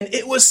And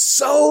it was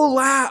so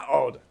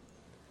loud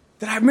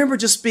that I remember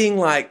just being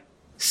like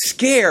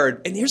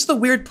scared. And here's the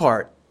weird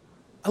part,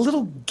 a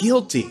little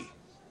guilty.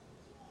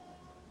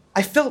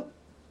 I felt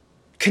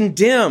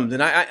condemned,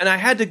 and I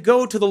had to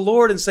go to the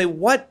Lord and say,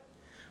 what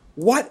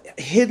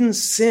hidden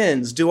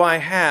sins do I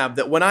have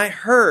that when I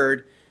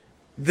heard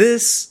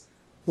this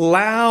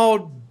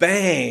loud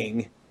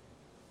bang,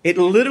 it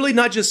literally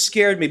not just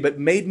scared me, but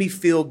made me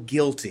feel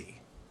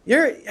guilty?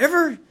 You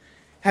ever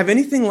have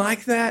anything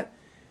like that?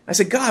 I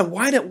said, God,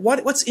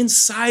 what's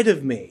inside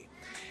of me?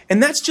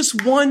 And that's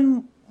just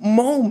one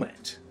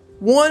moment,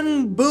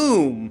 one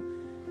boom.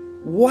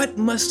 What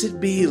must it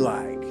be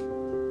like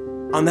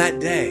on that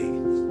day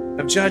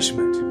of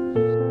judgment?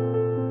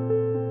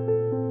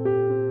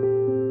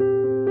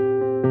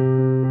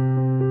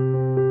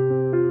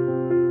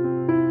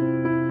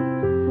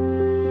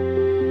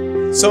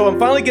 So I'm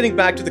finally getting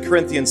back to the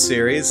Corinthians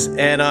series,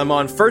 and I'm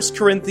on 1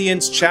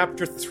 Corinthians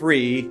chapter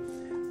 3,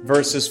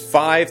 verses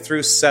 5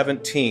 through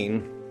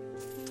 17.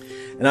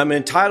 And I'm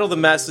going to entitle the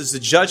message, The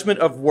Judgment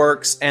of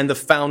Works and the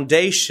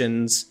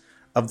Foundations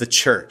of the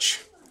Church.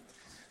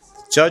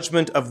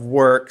 Judgment of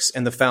Works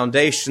and the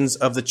Foundations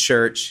of the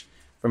Church,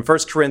 from 1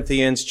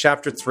 Corinthians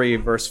chapter 3,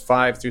 verse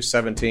 5 through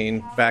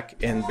 17, back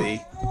in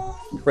the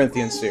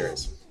Corinthians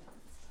series.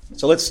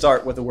 So let's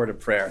start with a word of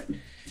prayer.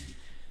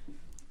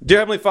 Dear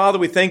Heavenly Father,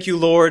 we thank you,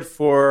 Lord,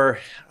 for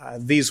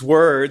these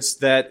words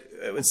that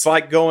it's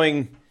like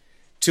going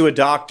to a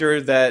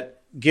doctor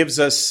that gives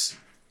us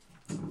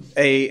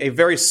a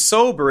very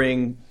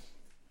sobering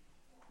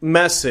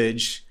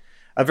message,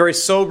 a very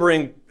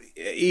sobering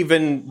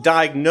even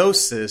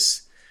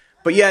diagnosis,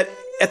 but yet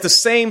at the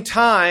same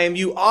time,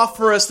 you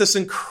offer us this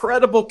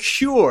incredible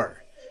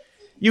cure.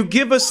 You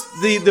give us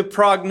the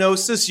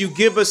prognosis, you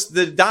give us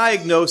the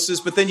diagnosis,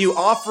 but then you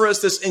offer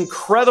us this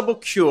incredible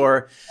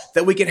cure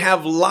that we can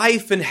have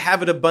life and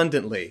have it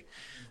abundantly.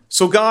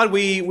 So God,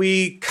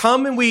 we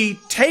come and we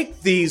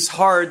take these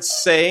hard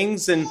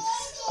sayings and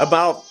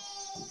about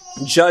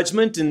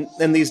judgment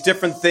and these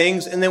different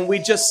things, and then we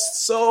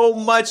just so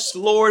much,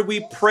 Lord,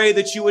 we pray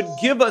that you would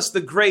give us the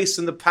grace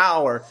and the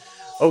power,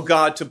 oh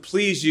God, to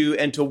please you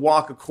and to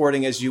walk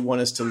according as you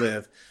want us to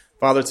live.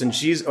 Father, it's in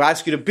Jesus. I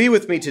ask you to be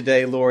with me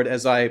today, Lord,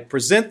 as I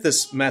present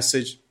this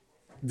message,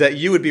 that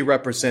you would be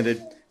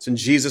represented. It's in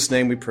Jesus'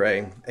 name we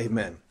pray.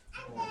 Amen.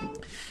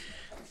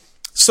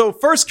 So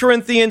 1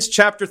 Corinthians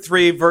chapter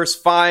 3, verse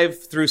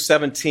 5 through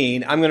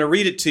 17. I'm going to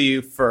read it to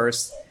you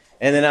first,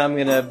 and then I'm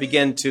going to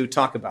begin to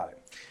talk about it.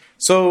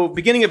 So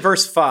beginning at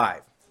verse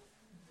 5.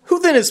 Who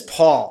then is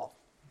Paul?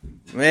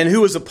 And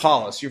who is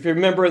Apollos? If you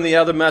remember in the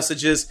other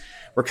messages,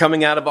 we're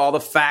coming out of all the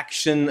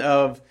faction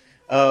of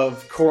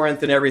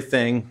Corinth and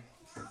everything.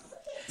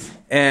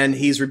 And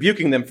he's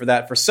rebuking them for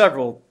that for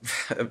several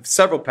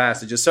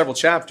passages, several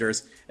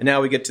chapters. And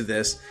now we get to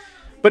this.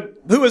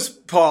 But who is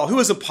Paul? Who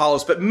is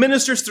Apollos? But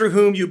ministers through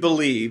whom you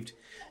believed,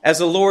 as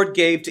the Lord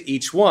gave to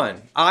each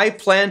one. I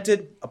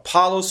planted,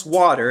 Apollos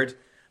watered,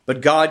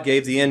 but God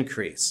gave the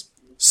increase.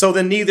 So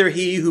then neither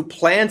he who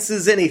plants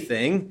is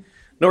anything,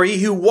 nor he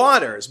who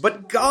waters,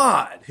 but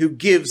God who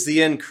gives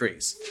the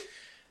increase.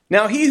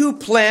 Now he who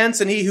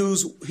plants and he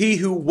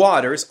who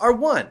waters are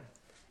one,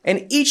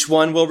 and each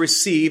one will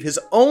receive his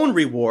own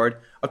reward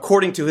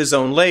according to his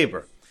own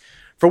labor.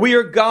 For we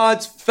are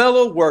God's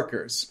fellow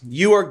workers.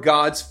 You are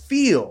God's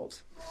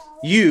field.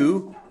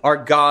 You are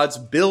God's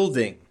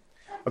building.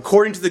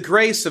 According to the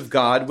grace of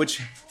God,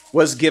 which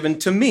was given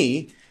to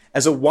me,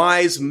 as a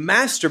wise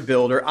master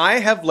builder, I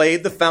have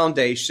laid the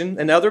foundation,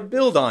 and others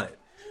build on it.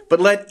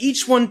 But let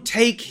each one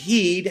take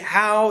heed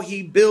how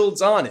he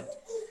builds on it.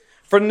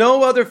 For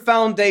no other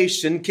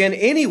foundation can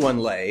anyone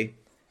lay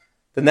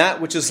than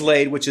that which is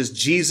laid, which is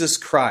Jesus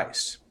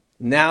Christ.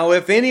 Now,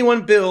 if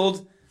anyone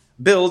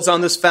builds on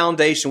this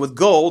foundation with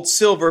gold,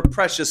 silver,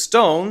 precious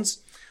stones,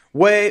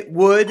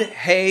 wood,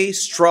 hay,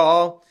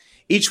 straw,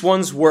 each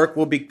one's work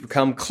will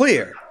become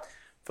clear,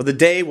 for the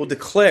day will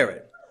declare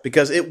it,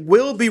 because it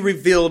will be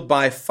revealed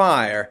by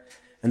fire,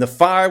 and the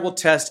fire will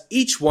test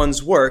each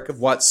one's work of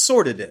what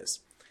sort it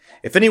is.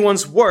 If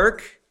anyone's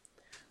work,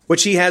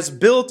 which he has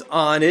built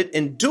on it,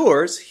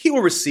 endures, he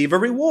will receive a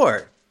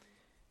reward.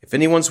 If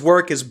anyone's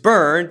work is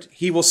burned,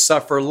 he will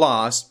suffer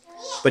loss,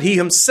 but he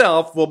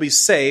himself will be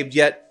saved,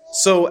 yet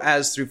so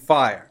as through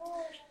fire.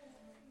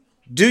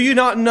 Do you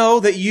not know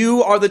that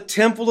you are the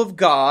temple of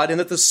God, and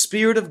that the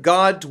Spirit of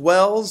God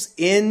dwells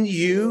in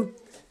you?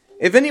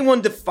 If anyone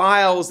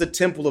defiles the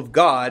temple of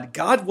God,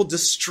 God will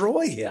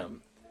destroy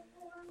him.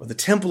 But the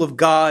temple of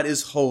God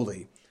is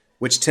holy,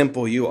 which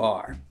temple you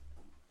are.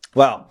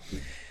 Well,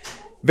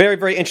 very,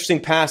 very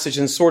interesting passage,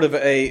 and sort of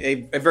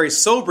a very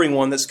sobering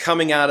one that's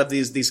coming out of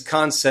these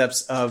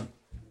concepts of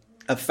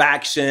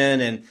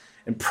faction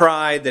and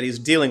pride that he's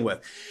dealing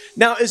with.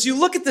 Now, as you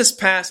look at this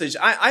passage,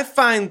 I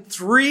find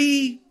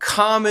three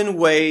common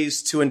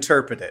ways to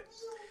interpret it.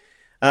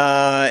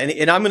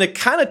 And I'm going to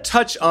kind of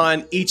touch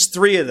on each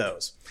three of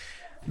those.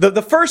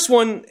 The first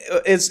one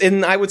is,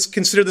 and I would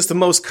consider this the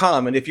most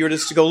common, if you were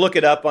just to go look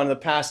it up on the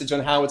passage on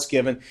how it's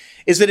given,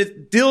 is that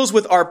it deals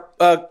with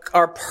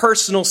our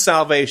personal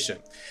salvation.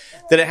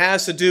 That it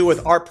has to do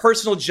with our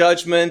personal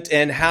judgment,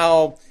 and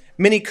how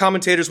many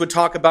commentators would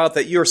talk about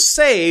that you're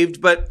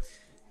saved, but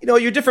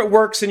your different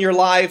works in your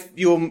life,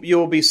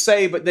 you'll be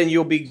saved, but then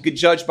you'll be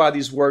judged by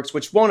these works,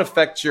 which won't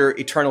affect your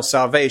eternal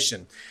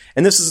salvation.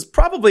 And this is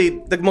probably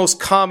the most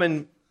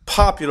common,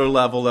 popular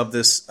level of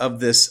this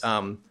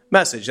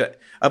message,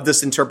 of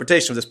this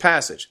interpretation of this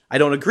passage. I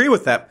don't agree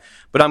with that,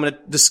 but I'm going to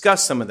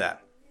discuss some of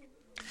that.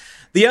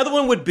 The other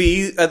one would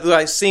be, that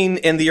I've seen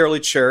in the early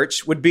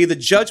church, would be the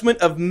judgment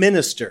of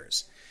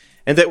ministers.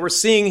 And that we're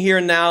seeing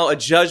here now a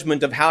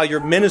judgment of how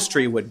your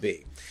ministry would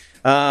be.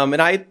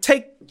 And I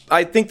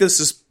think this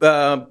is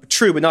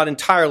true, but not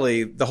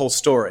entirely the whole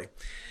story.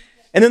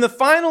 And then the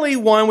finally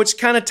one, which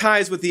kind of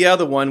ties with the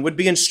other one, would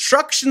be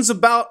instructions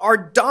about our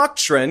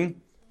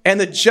doctrine and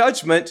the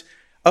judgment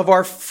of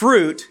our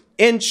fruit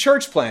in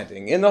church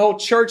planting, in the whole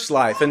church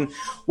life, and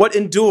what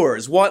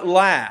endures, what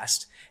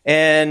lasts,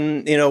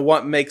 and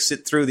what makes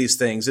it through these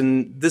things.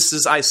 And this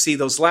is, I see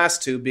those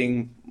last two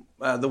being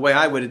the way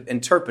I would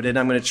interpret it.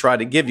 I'm going to try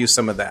to give you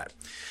some of that.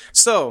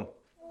 So,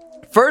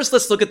 first,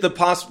 let's look at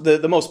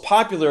the most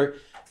popular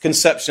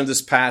conception of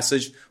this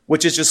passage,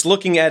 which is just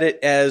looking at it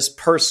as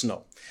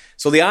personal.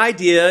 So the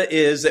idea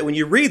is that when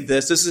you read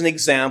this is an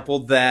example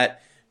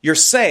that you're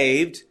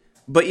saved,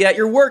 but yet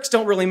your works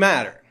don't really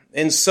matter.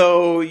 And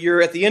so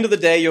you're, at the end of the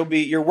day,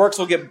 your works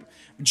will get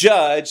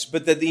judged,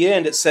 but at the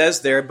end it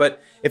says there,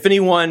 but if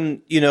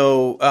anyone,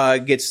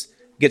 gets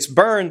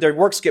burned, their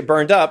works get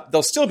burned up,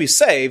 they'll still be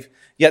saved,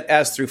 yet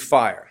as through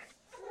fire.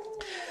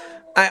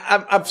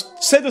 I've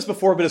said this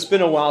before, but it's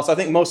been a while, so I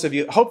think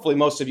hopefully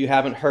most of you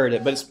haven't heard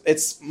it, but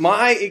it's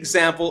my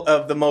example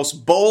of the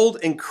most bold,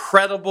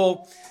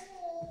 incredible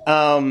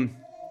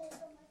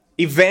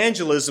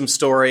evangelism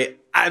story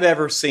I've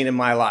ever seen in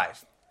my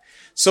life.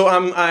 So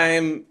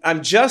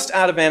I'm just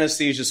out of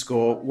anesthesia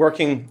school,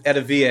 working at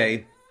a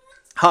VA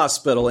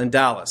hospital in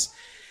Dallas.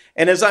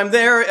 And as I'm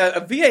there,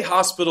 VA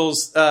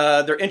hospitals,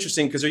 they're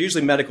interesting because they're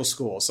usually medical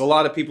schools. So a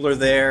lot of people are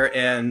there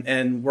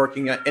and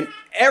working and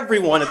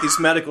everyone at these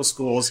medical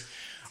schools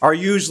are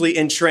usually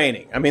in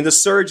training. I mean, the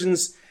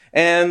surgeons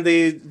and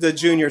the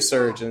junior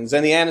surgeons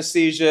and the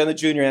anesthesia and the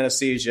junior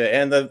anesthesia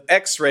and the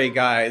x-ray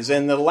guys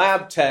and the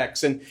lab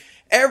techs. And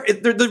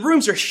the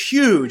rooms are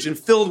huge and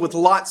filled with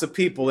lots of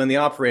people in the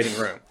operating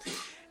room.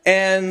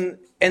 And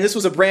this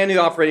was a brand new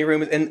operating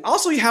room. And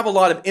also you have a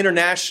lot of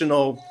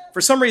international,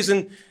 for some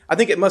reason, I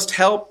think it must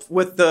help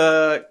with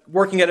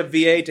working at a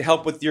VA to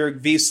help with your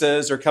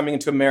visas or coming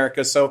into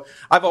America. So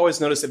I've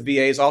always noticed that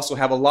VAs also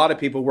have a lot of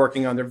people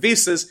working on their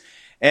visas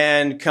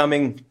and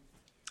coming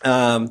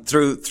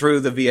through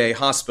the VA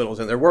hospitals,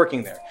 and they're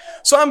working there.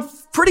 So I'm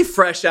pretty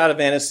fresh out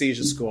of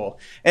anesthesia school,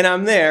 and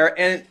I'm there,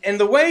 and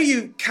the way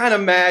you kind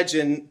of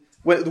imagine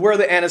where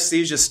the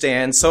anesthesia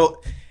stands.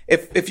 So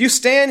if you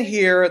stand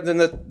here, then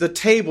the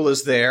table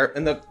is there,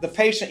 and the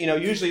patient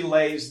usually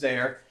lays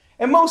there.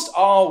 And most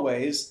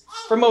always,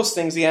 for most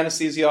things, the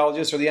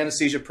anesthesiologist or the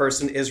anesthesia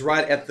person is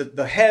right at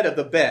the head of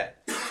the bed.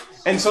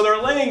 And so they're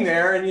laying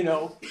there, and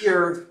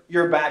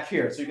you're back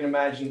here. So you can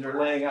imagine they're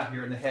laying out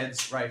here, and the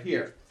head's right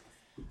here.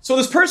 So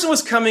this person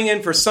was coming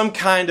in for some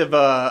kind of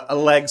a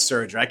leg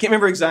surgery. I can't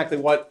remember exactly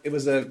what it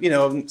was,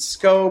 a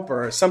scope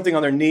or something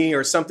on their knee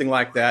or something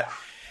like that.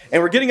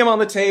 And we're getting him on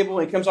the table,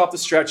 and he comes off the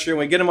stretcher, and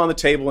we get him on the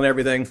table and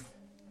everything.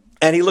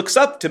 And he looks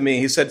up to me.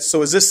 He said,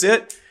 "So is this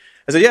it?"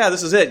 I said, "Yeah,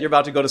 this is it. You're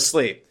about to go to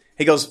sleep."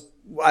 He goes,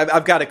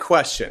 "I've got a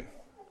question."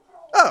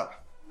 "Oh,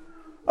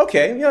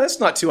 okay. Yeah, that's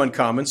not too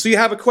uncommon. So you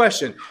have a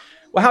question.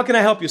 Well, how can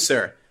I help you,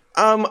 sir?"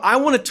 "I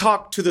want to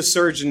talk to the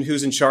surgeon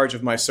who's in charge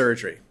of my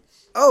surgery."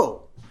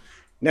 "Oh."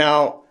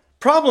 Now,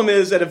 problem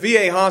is at a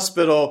VA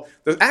hospital,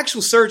 the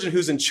actual surgeon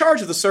who's in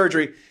charge of the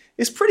surgery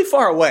is pretty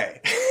far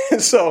away.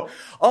 So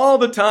all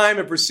the time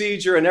and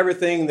procedure and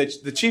everything,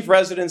 the chief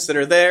residents that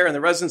are there and the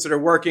residents that are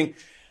working,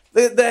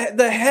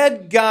 the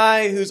head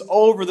guy who's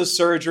over the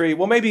surgery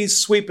will maybe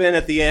sweep in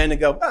at the end and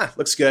go,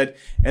 "Looks good,"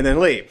 and then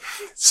leave.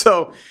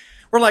 So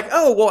we're like,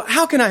 "Oh, well,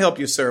 how can I help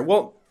you, sir?"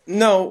 "Well,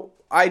 no,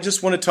 I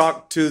just want to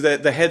talk to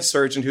the head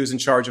surgeon who's in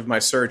charge of my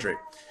surgery."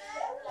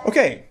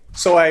 "Okay."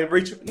 So I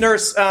reach,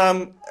 "Nurse,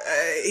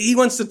 he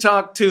wants to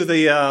talk to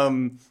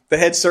the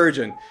head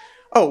surgeon."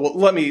 "Oh,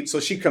 well, so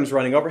she comes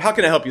running over. "How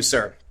can I help you,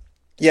 sir?"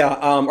 "Yeah,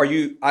 are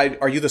you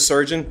the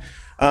surgeon?"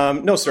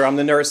 "No, sir, I'm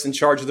the nurse in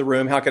charge of the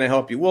room. How can I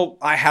help you?" "Well,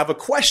 I have a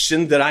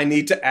question that I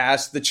need to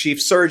ask the chief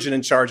surgeon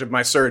in charge of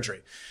my surgery."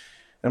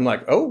 And I'm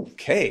like,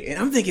 "Okay." And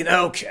I'm thinking,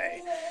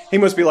 okay, he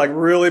must be like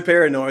really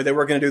paranoid that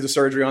we're going to do the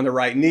surgery on the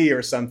right knee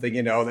or something,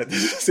 that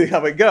see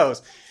how it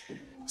goes.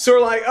 So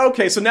we're like,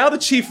 okay, so now the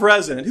chief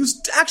resident, who's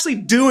actually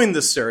doing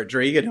the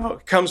surgery,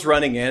 comes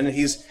running in, and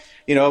he's,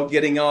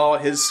 getting all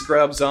his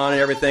scrubs on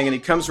and everything, and he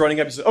comes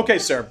running up, he says, "Okay,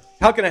 sir,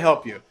 how can I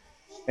help you?"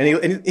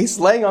 And he's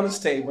laying on this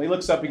table, he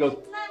looks up, he goes,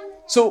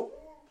 "So,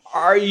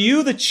 are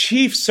you the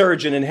chief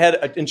surgeon and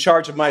head in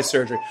charge of my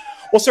surgery?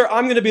 Well, sir,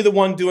 I'm going to be the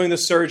one doing the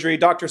surgery.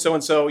 Dr.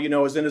 So-and-so,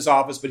 is in his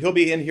office, but he'll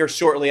be in here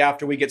shortly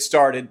after we get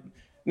started.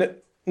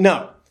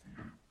 No,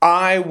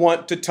 I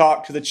want to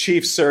talk to the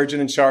chief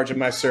surgeon in charge of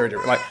my surgery.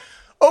 We're like,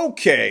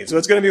 okay, so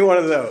it's going to be one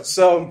of those.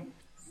 So,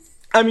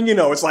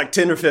 it's like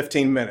 10 or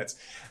 15 minutes.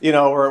 They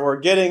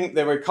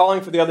were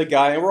calling for the other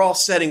guy, and we're all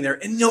sitting there.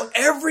 And,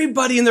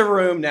 everybody in the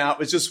room now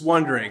was just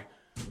wondering,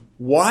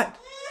 what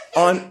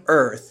on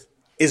earth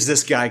is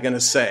this guy going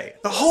to say?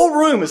 The whole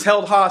room is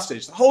held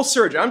hostage, the whole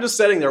surgery. I'm just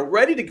sitting there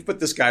ready to put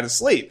this guy to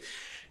sleep.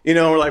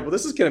 We're like, well,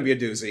 this is going to be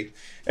a doozy.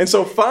 And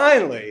so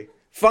finally,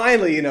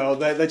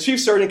 the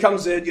chief surgeon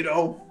comes in,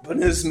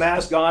 putting his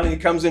mask on, and he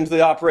comes into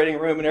the operating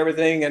room and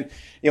everything. And,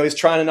 he's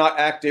trying to not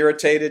act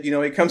irritated.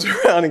 He comes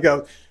around and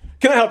goes,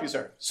 can I help you,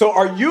 sir? So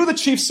are you the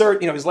chief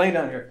surgeon? He's laying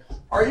down here.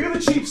 Are you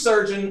the chief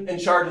surgeon in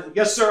charge of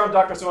Yes, sir, I'm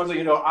Dr.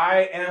 So-and-so.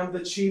 I am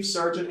the chief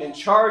surgeon in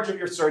charge of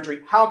your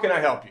surgery. How can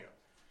I help you?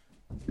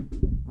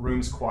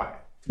 Room's quiet.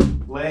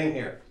 Laying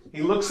here.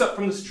 He looks up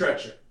from the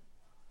stretcher.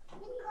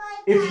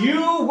 If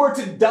you were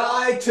to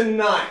die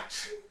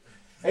tonight,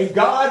 and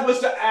God was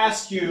to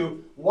ask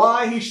you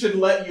why he should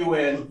let you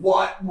in,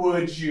 what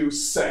would you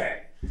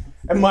say?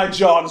 And my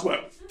jaw just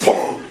went,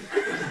 boom.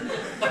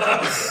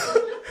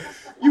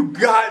 You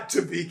got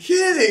to be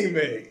kidding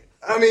me.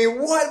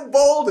 What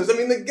boldness.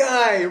 The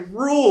guy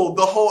ruled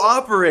the whole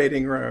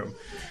operating room.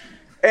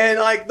 And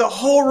the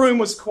whole room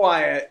was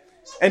quiet.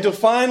 And to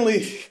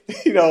finally,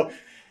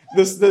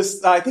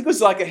 this I think it was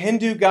like a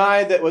Hindu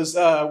guy that was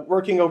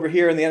working over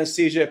here in the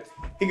anesthesia.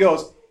 He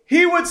goes,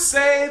 he would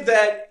say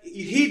that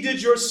he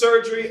did your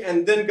surgery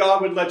and then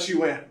God would let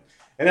you in.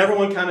 And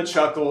everyone kind of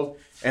chuckled.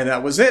 And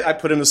that was it. I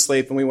put him to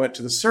sleep and we went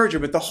to the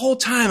surgery. But the whole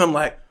time I'm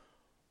like,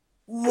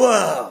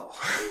 whoa.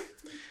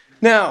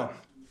 Now,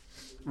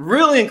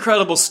 really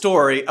incredible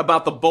story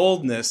about the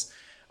boldness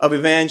of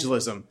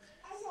evangelism.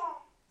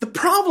 The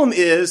problem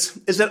is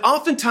that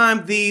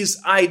oftentimes these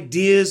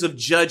ideas of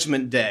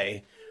Judgment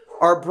Day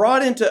are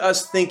brought into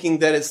us thinking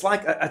that it's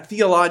like a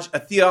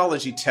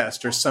theology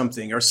test or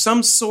something, or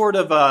some sort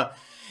of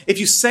if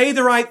you say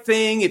the right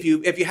thing, if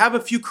you have a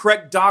few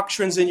correct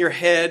doctrines in your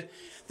head,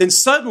 then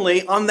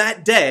suddenly on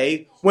that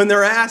day, when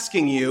they're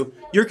asking you,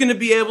 you're going to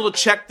be able to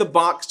check the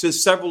box to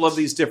several of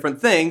these different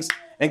things,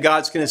 and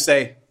God's going to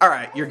say, all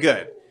right, you're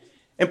good.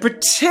 And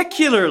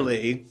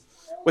particularly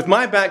with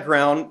my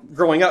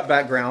growing up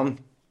background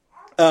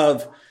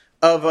of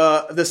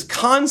this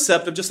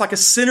concept of just like a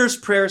sinner's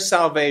prayer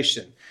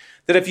salvation,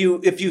 that if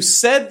you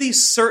said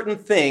these certain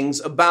things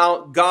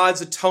about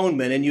God's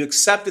atonement and you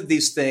accepted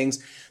these things,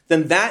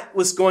 then that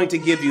was going to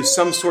give you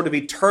some sort of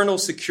eternal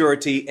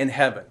security in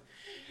heaven.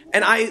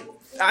 And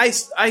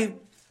I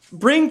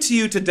bring to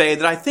you today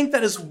that I think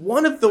that is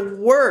one of the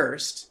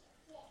worst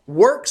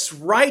works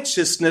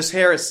righteousness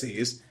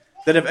heresies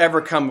that have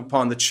ever come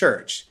upon the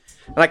church.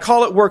 And I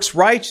call it works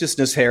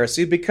righteousness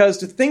heresy because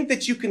to think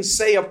that you can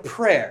say a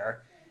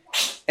prayer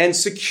and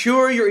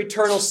secure your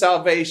eternal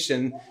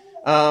salvation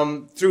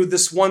through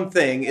this one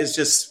thing is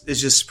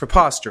just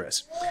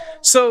preposterous.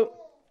 So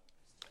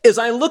as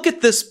I look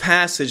at this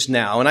passage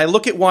now, and I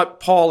look at what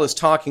Paul is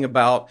talking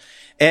about,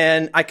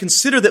 and I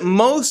consider that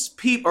most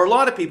people, or a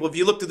lot of people, if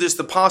you look at this,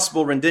 the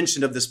possible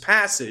rendition of this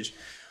passage,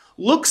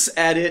 looks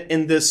at it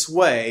in this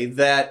way,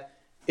 that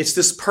it's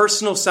this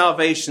personal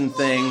salvation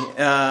thing,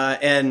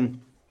 and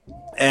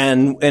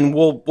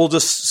we'll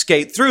just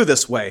skate through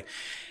this way.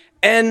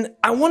 And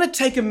I want to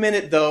take a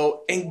minute,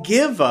 though, and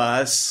give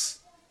us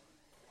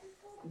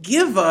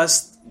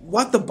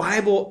what the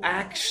Bible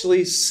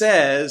actually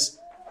says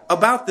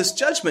about this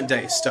Judgment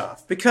Day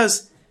stuff.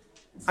 Because,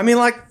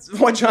 like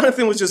what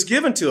Jonathan was just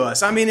given to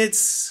us,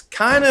 it's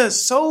kind of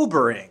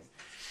sobering.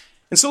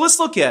 And so let's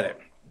look at it.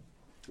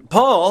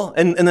 Paul,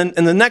 in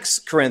the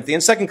next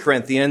Corinthians, 2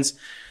 Corinthians,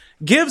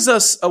 gives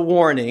us a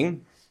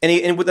warning,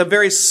 and with a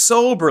very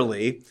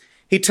soberly,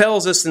 he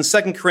tells us in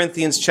 2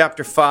 Corinthians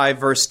chapter 5,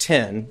 verse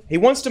 10, he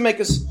wants to make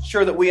us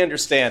sure that we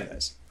understand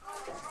this.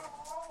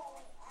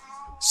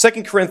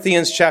 2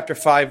 Corinthians chapter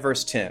 5,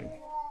 verse 10.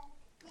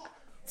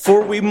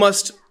 For we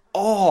must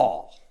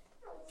all,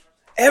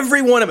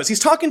 every one of us, he's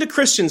talking to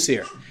Christians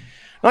here,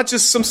 not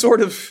just some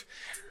sort of,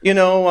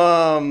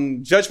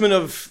 judgment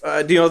of,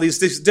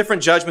 these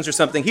different judgments or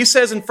something. He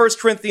says in 1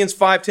 Corinthians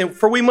 5:10,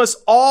 for we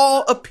must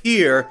all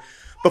appear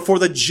before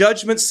the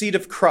judgment seat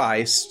of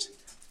Christ,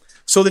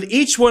 so that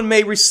each one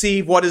may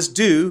receive what is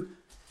due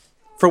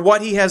for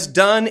what he has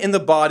done in the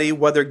body,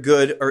 whether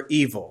good or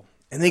evil.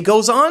 And he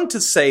goes on to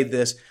say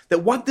this,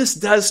 that what this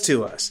does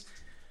to us,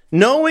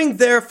 knowing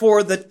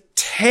therefore the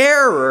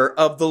terror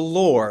of the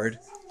Lord,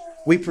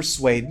 we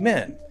persuade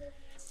men.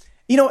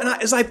 And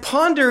as I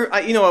ponder,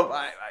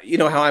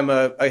 how I'm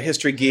a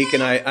history geek,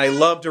 and I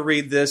love to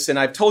read this, and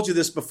I've told you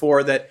this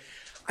before, that,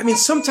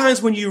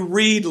 sometimes when you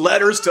read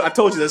letters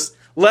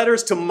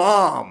to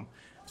mom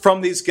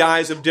from these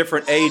guys of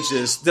different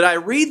ages, that I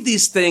read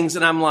these things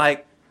and I'm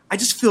like, I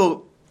just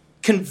feel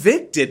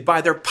convicted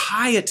by their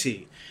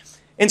piety.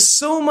 And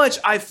so much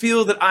I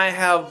feel that I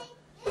have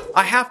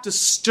I have to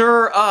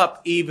stir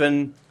up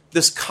even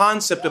this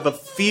concept of a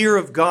fear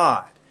of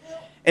God.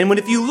 And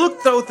if you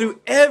look, though, through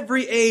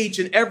every age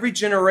and every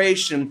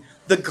generation,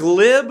 the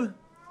glib,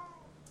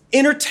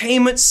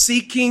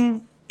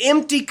 entertainment-seeking,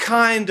 empty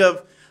kind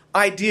of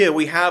idea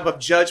we have of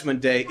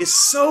Judgment Day is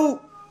so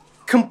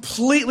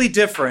completely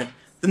different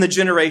than the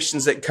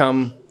generations that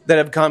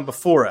have come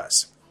before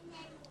us.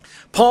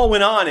 Paul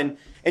went on in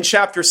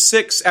chapter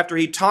 6, after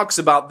he talks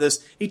about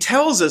this, he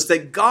tells us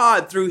that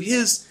God, through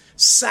his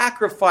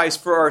sacrifice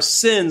for our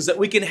sins, that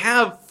we can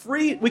have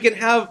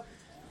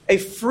a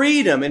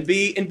freedom and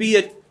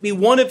be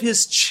one of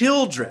his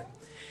children.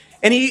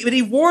 And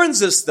he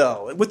warns us,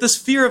 though, with this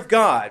fear of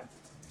God.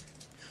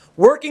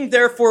 Working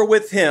therefore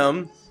with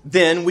him,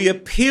 then we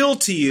appeal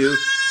to you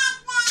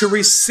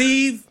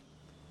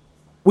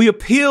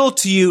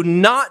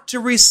not to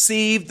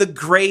receive the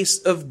grace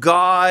of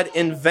God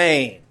in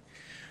vain.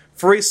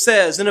 For he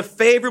says, in a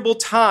favorable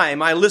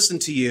time I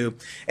listened to you,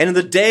 and in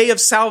the day of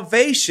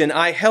salvation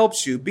I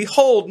helped you.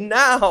 Behold,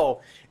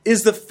 now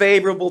is the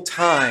favorable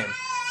time.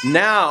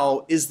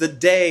 Now is the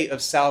day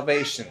of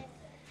salvation.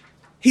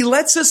 He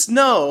lets us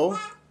know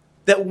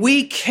that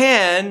we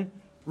can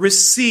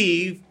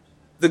receive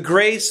the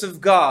grace of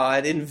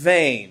God in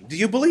vain. Do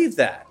you believe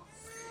that?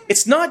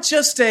 It's not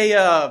just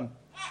an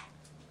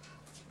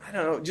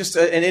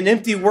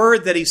empty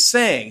word that he's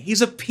saying.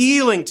 He's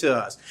appealing to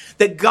us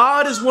that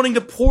God is wanting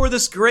to pour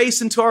this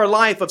grace into our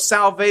life of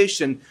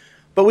salvation,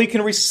 but we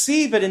can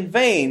receive it in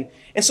vain.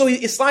 And so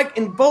it's like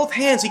in both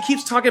hands, he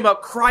keeps talking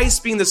about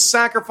Christ being the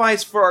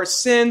sacrifice for our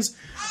sins,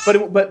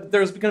 but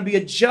there's going to be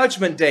a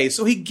judgment day.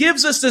 So he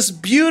gives us this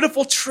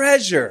beautiful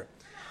treasure,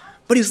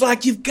 but he's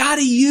like, you've got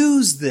to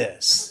use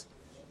this.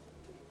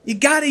 You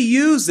got to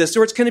use this,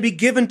 or it's going to be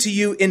given to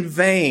you in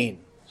vain.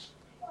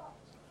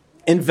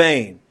 In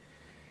vain.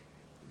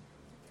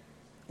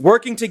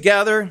 Working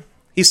together,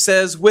 he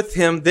says, with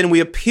him, then we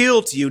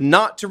appeal to you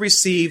not to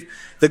receive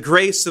the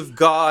grace of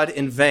God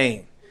in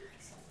vain.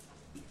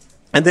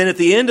 And then at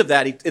the end of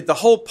that, at the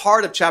whole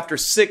part of chapter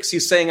 6,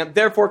 he's saying,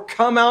 therefore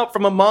come out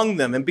from among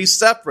them and be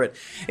separate.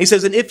 And he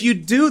says, and if you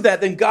do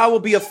that, then God will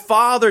be a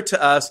father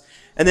to us.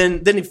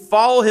 And then he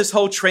follow his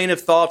whole train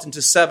of thought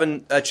into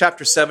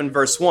chapter 7,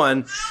 verse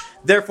 1.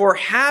 Therefore,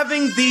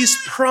 having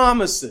these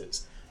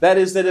promises, that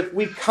is, that if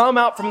we come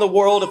out from the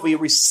world, if we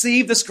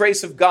receive this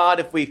grace of God,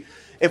 if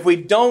we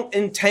don't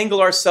entangle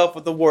ourselves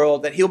with the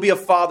world, that he'll be a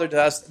father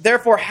to us.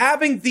 Therefore,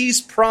 having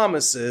these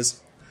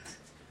promises,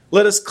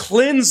 let us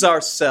cleanse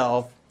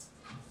ourselves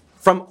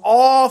from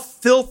all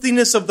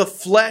filthiness of the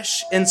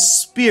flesh and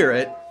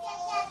spirit,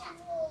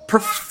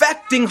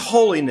 perfecting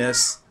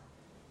holiness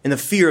in the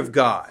fear of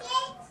God.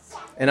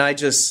 And I'm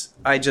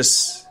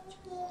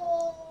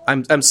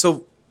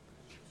so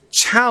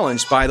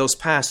challenged by those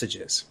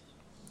passages.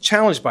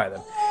 Challenged by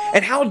them.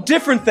 And how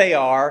different they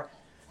are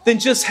than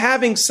just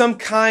having some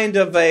kind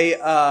of a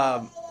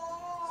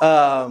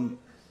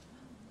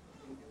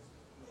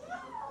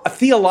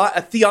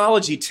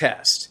theology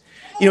test.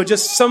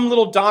 Just some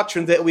little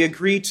doctrine that we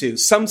agree to.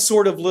 Some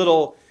sort of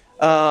little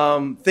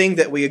thing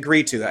that we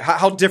agree to.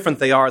 How different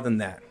they are than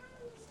that.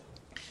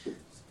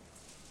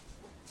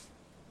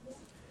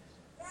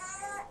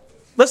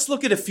 Let's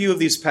look at a few of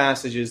these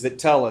passages that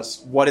tell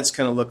us what it's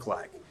going to look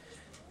like.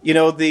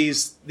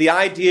 The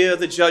idea of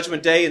the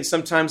judgment day and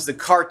sometimes the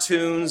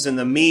cartoons and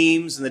the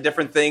memes and the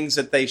different things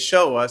that they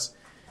show us.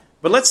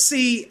 But let's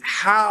see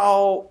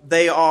how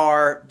they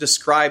are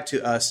described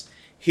to us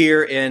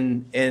here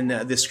in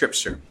the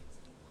scripture.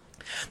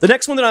 The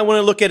next one that I want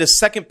to look at is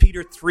 2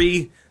 Peter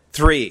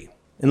 3:3,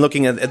 and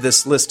looking at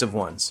this list of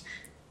ones.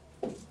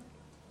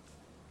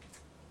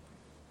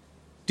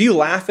 Do you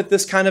laugh at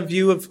this kind of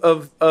view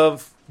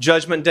of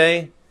Judgment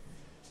Day?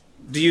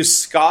 Do you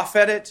scoff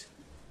at it?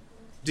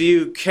 Do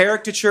you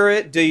caricature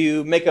it? Do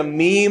you make a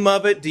meme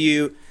of it? Do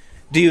you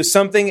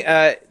something?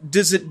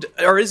 Is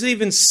it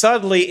even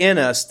subtly in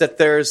us that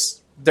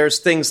there's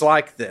things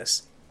like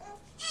this?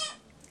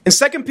 In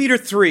 2 Peter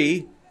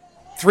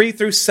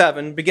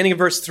 3:3-7, beginning of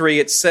verse 3,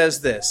 it says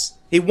this.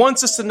 He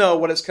wants us to know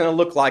what it's going to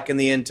look like in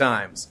the end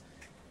times.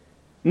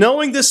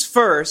 Knowing this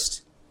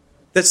first,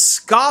 that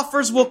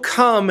scoffers will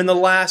come in the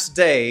last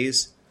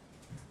days,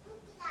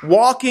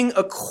 walking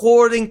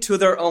according to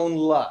their own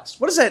lust.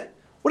 What does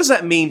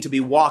that mean to be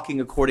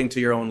walking according to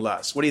your own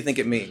lust? What do you think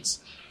it means?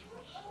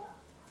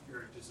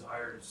 Your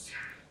desires,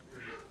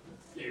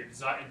 your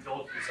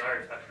indulgent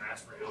desires have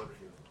mastery over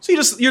you.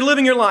 So you're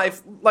living your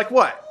life like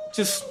what?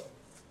 Just,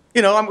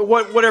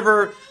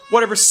 whatever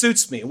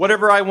suits me,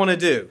 whatever I want to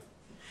do.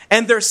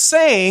 And they're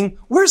saying,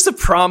 where's the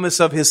promise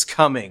of his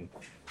coming?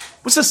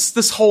 What's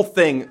this whole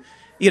thing?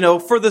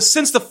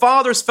 Since the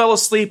fathers fell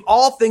asleep,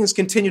 all things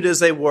continued as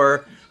they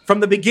were from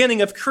the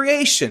beginning of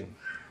creation.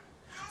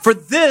 For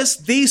this,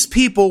 these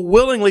people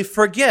willingly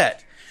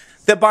forget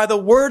that by the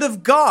word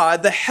of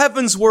God, the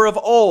heavens were of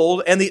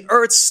old, and the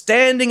earth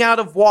standing out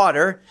of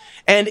water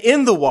and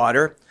in the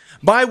water,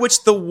 by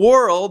which the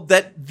world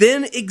that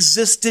then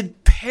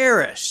existed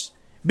perished,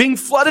 being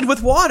flooded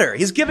with water.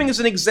 He's giving us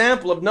an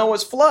example of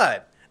Noah's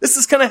flood. This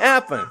is going to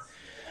happen.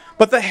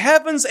 But the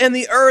heavens and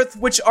the earth,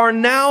 which are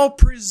now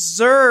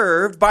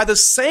preserved by the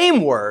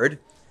same word,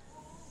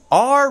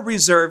 are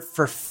reserved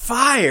for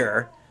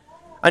fire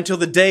until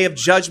the day of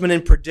judgment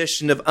and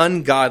perdition of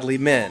ungodly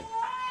men.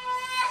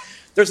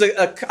 There's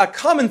a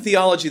common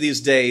theology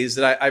these days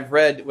that I've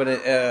read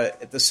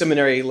at the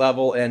seminary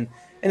level, and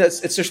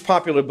there's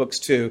popular books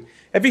too.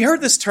 Have you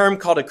heard this term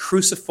called a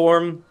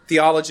cruciform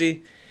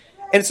theology?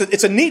 And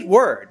it's a neat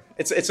word.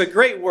 It's a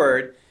great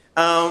word.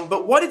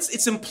 But what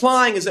it's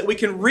implying is that we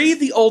can read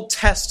the Old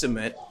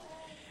Testament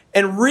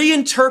and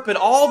reinterpret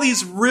all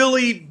these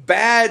really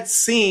bad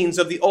scenes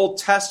of the Old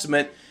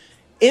Testament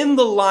in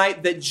the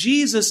light that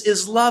Jesus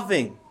is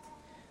loving.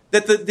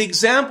 That the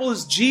example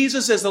is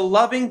Jesus as a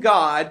loving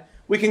God.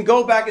 We can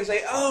go back and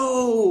say,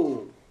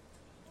 oh,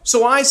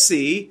 so I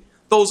see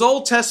those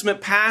Old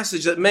Testament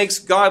passages that makes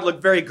God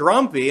look very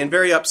grumpy and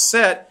very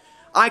upset.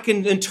 I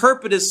can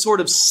interpret as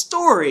sort of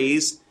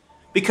stories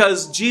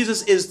because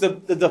Jesus is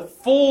the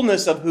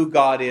fullness of who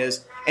God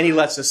is, and he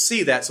lets us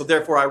see that. So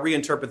therefore, I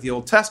reinterpret the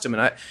Old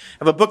Testament. I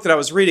have a book that I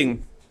was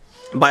reading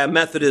by a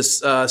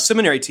Methodist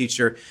seminary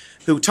teacher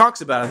who talks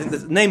about it. I think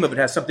the name of it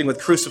has something with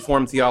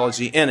cruciform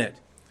theology in it.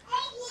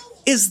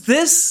 Is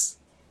this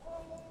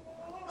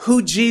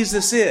who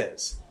Jesus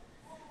is?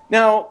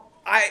 Now,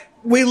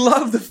 we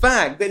love the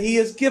fact that he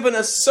has given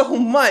us so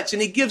much,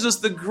 and he gives us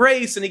the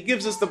grace, and he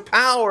gives us the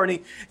power, and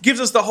he gives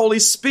us the Holy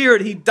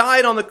Spirit. He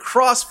died on the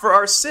cross for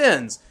our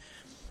sins.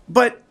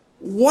 But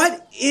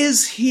what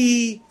does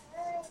he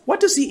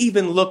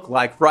even look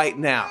like right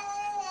now?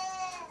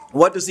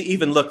 What does he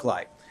even look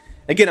like?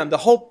 Again, the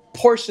whole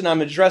portion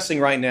I'm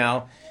addressing right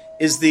now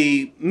is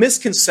the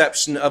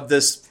misconception of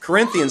this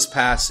Corinthians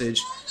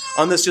passage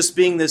on this just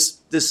being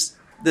this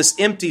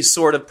empty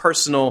sort of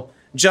personal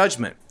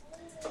judgment.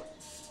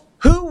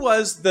 Who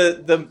was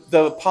the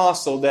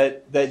apostle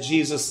that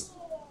Jesus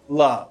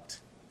loved?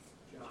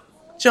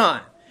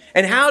 John.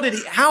 And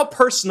how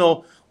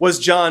personal was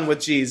John with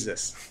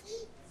Jesus?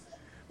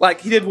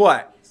 Like, he did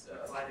what?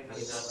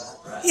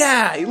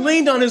 Yeah, he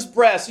leaned on his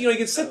breast. You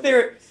can sit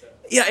there,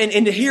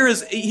 and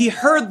he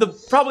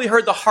probably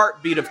heard the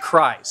heartbeat of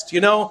Christ,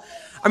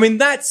 I mean,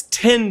 that's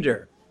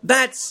tender.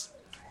 That's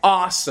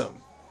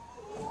awesome.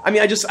 I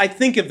mean, I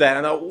think of that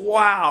and I thought,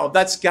 wow,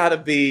 that's got to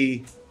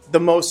be the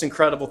most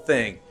incredible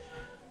thing.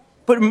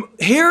 But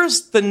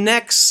here's the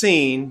next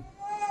scene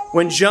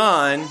when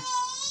John,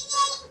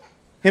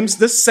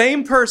 this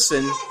same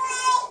person,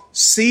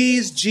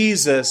 sees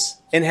Jesus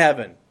in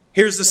heaven.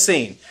 Here's the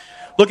scene.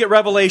 Look at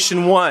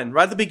Revelation 1,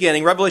 right at the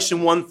beginning, Revelation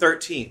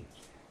 1:13.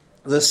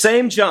 The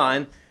same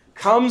John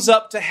comes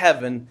up to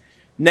heaven.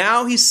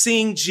 Now he's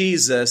seeing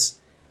Jesus.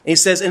 And he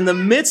says, in the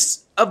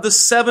midst of the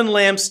seven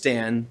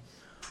lampstands,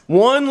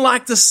 one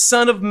like the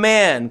Son of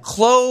Man,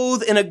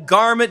 clothed in a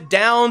garment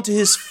down to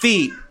his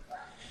feet,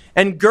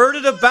 and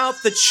girded about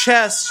the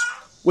chest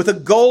with a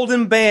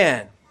golden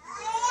band.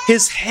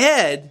 His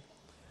head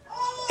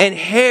and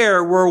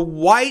hair were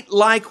white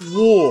like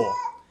wool,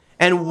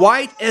 and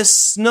white as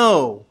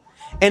snow,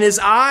 and his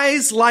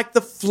eyes like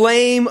the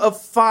flame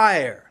of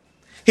fire.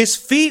 His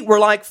feet were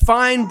like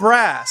fine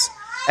brass,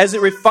 as it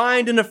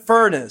refined in a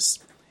furnace,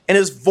 and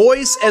his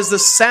voice as the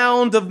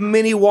sound of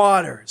many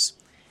waters.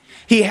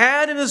 He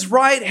had in his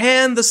right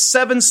hand the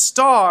 7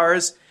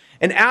 stars,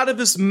 and out of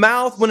his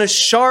mouth went a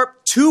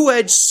sharp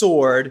 2-edged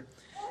sword,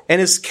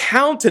 and his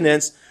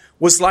countenance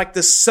was like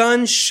the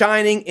sun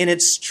shining in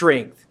its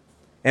strength.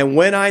 And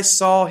when I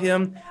saw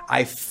him,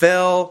 I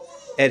fell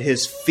at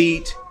his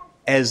feet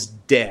as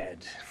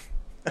dead.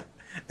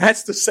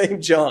 That's the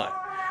same John.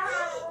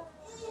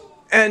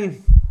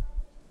 And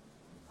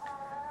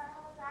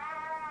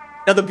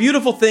now the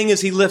beautiful thing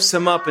is he lifts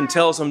him up and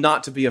tells him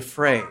not to be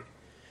afraid.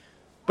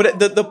 But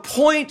the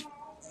point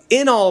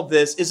in all of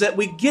this is that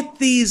we get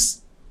these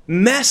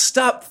messed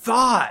up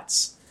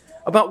thoughts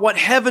about what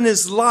heaven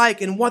is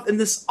like and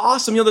this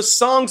awesome, the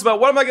songs about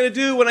what am I going to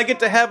do when I get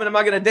to heaven? Am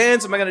I going to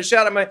dance? Am I going to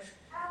shout?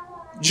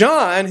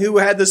 John, who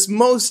had this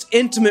most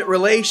intimate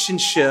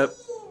relationship,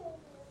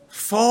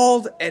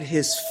 fell at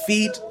his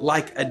feet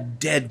like a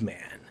dead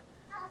man.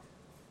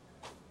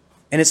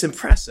 And it's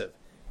impressive.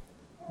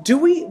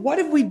 What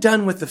have we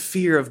done with the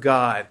fear of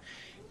God?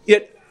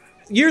 Yet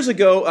years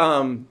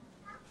ago,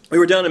 we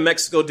were down in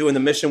Mexico doing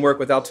the mission work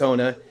with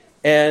Altona,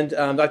 and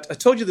I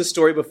told you this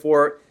story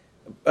before,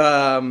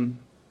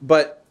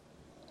 but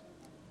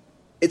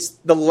it's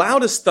the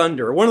loudest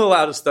thunder, one of the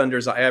loudest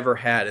thunders I ever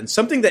had, and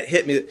something that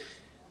hit me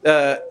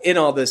in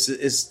all this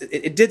is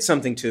it did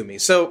something to me.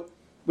 So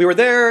we were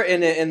there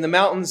in the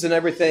mountains and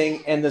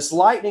everything, and this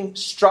lightning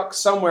struck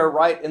somewhere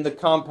right in the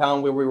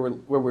compound where we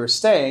were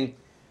staying,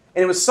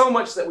 and it was so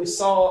much that we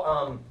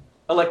saw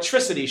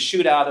electricity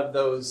shoot out of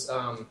those,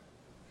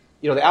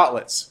 the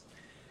outlets.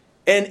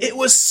 And it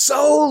was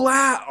so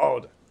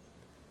loud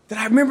that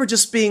I remember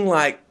just being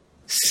like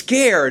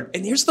scared.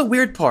 And here's the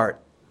weird part,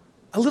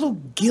 a little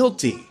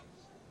guilty.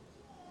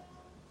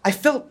 I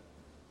felt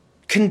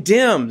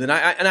condemned, and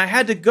I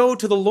had to go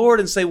to the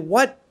Lord and say,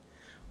 what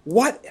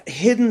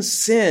hidden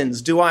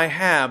sins do I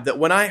have that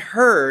when I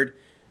heard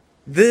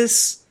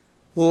this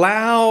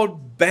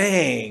loud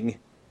bang,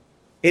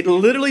 it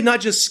literally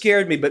not just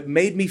scared me, but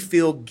made me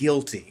feel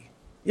guilty.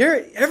 You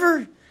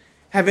ever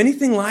have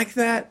anything like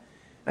that?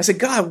 I said,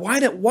 God,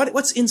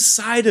 what's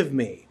inside of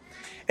me?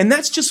 And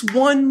that's just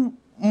one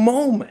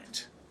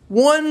moment,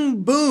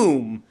 one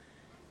boom.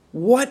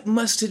 What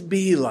must it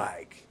be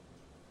like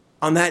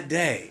on that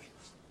day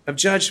of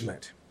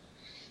judgment?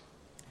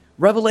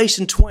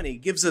 Revelation 20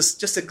 gives us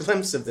just a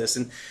glimpse of this.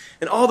 And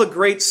all the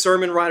great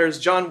sermon writers,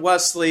 John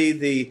Wesley,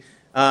 the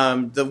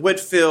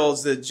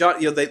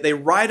Whitfields, they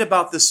write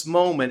about this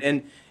moment.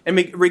 And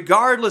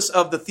regardless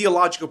of the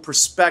theological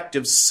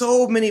perspective,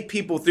 so many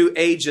people through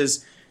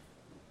ages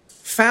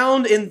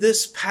found in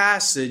this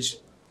passage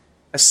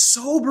a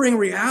sobering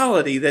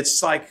reality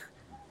that's like,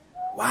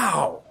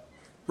 wow.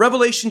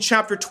 Revelation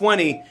chapter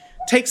 20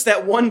 takes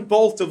that one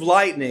bolt of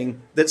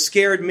lightning that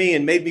scared me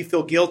and made me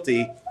feel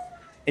guilty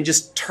and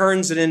just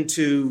turns it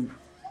into,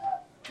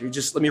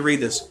 let me read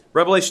this.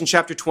 Revelation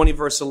chapter 20,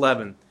 verse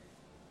 11.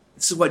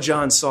 This is what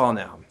John saw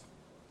now.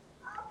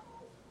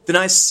 Then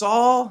I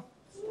saw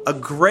a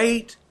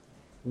great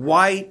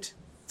white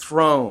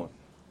throne,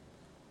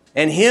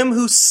 and him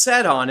who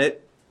sat on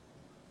it,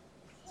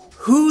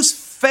 whose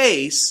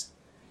face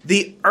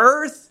the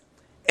earth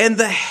and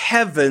the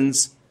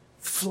heavens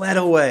fled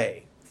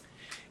away.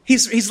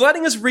 He's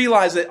letting us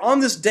realize that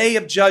on this day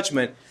of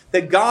judgment,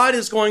 that God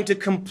is going to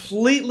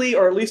completely,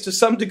 or at least to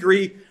some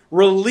degree,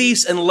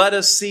 release and let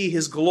us see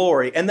his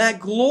glory. And that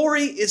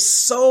glory is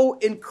so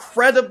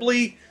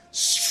incredibly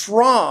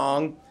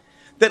strong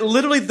that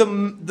literally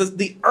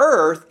the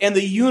earth and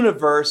the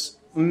universe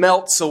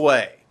melts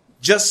away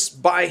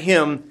just by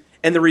him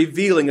and the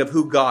revealing of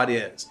who God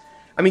is.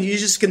 I mean, you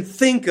just can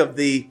think of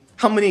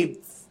how many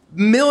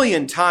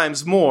million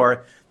times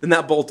more than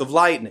that bolt of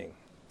lightning.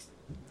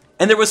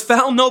 And there was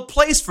found no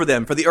place for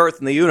them, for the earth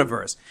and the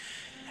universe.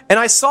 And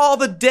I saw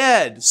the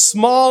dead,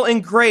 small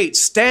and great,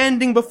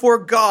 standing before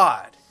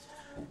God.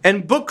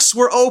 And books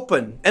were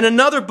open, and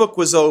another book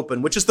was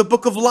open, which is the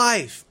book of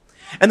life.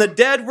 And the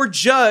dead were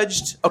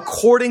judged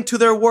according to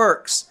their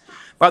works,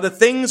 by the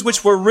things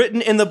which were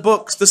written in the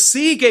books. The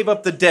sea gave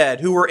up the dead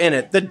who were in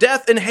it. The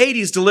death and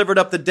Hades delivered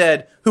up the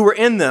dead who were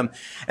in them.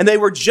 And they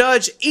were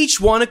judged,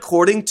 each one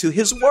according to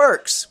his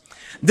works.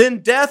 Then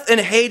death and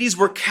Hades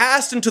were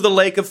cast into the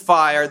lake of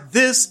fire.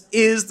 This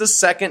is the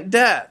second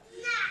death.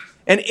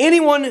 And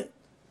anyone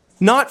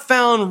not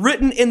found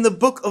written in the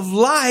book of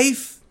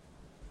life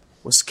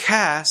was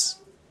cast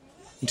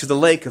into the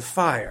lake of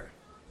fire.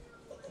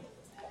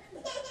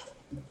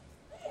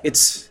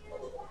 It's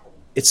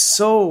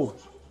so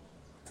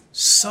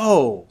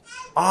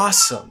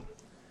awesome.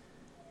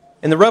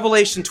 In the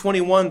Revelation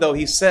 21, though,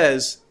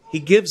 he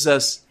gives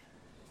us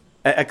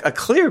a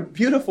clear,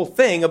 beautiful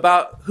thing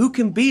about who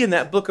can be in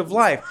that book of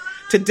life.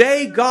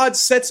 Today, God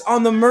sits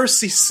on the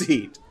mercy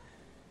seat.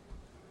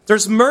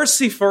 There's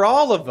mercy for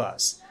all of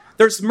us.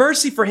 There's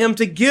mercy for him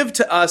to give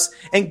to us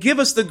and give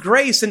us the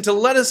grace and to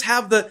let us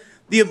have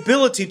the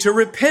ability to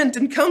repent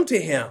and come to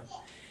him.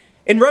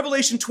 In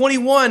Revelation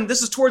 21,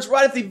 this is towards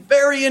right at the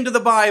very end of the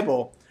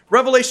Bible.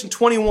 Revelation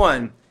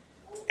 21,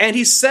 and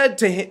he said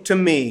to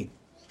me,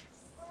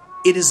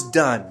 it is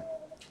done.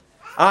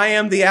 I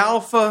am the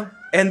Alpha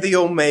and the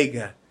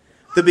Omega,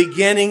 the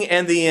beginning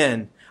and the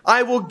end.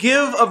 I will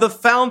give of the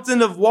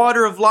fountain of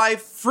water of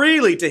life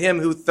freely to him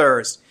who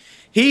thirsts.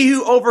 He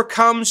who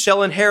overcomes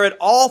shall inherit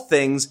all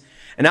things,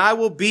 and I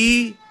will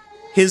be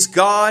his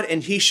God,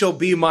 and he shall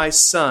be my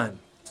son.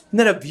 Isn't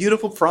that a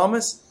beautiful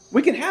promise?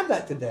 We can have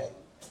that today.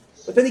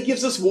 But then he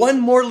gives us one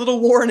more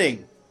little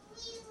warning.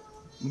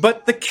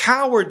 But the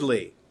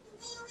cowardly,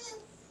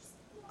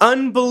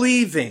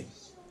 unbelieving,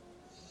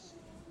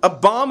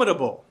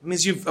 abominable, it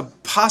means you've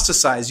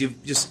apostatized,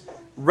 you've just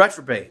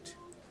reprobate,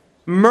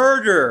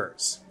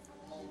 murderers,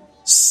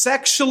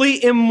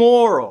 sexually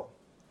immoral,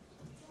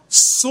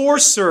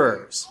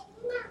 sorcerers,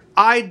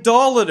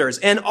 idolaters,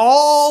 and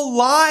all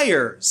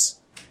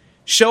liars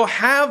shall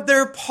have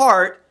their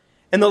part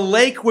in the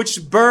lake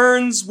which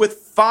burns with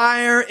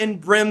fire and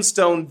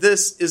brimstone.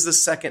 This is the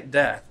second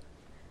death.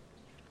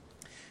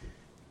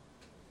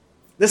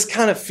 This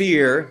kind of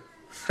fear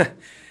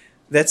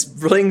that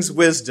brings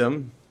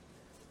wisdom,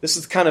 this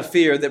is the kind of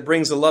fear that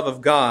brings the love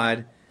of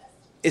God,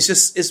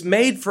 is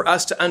made for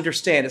us to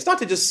understand. It's not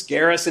to just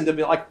scare us into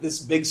be like this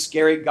big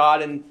scary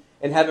God in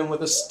heaven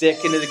with a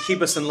stick and to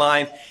keep us in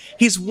line.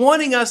 He's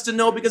wanting us to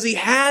know because he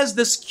has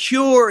this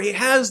cure, he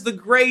has the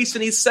grace,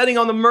 and he's sitting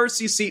on the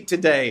mercy seat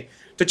today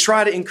to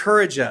try to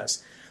encourage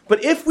us.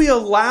 But if we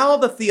allow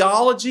the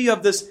theology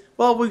of this,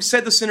 well, we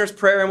said the sinner's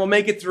prayer and we'll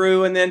make it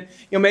through, and then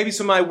maybe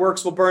some of my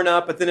works will burn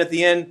up, but then at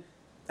the end,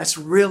 that's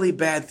really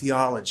bad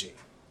theology.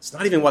 It's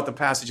not even what the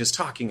passage is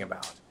talking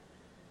about.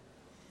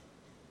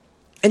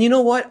 And you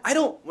know what?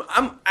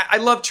 I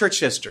love church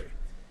history.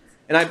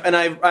 And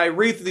I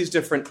read through these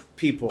different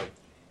people.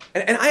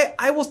 And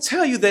I will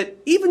tell you that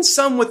even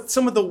some with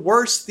some of the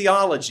worst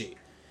theology,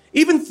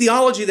 even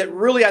theology that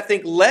really, I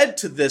think, led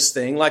to this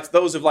thing, like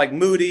those of like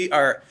Moody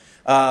or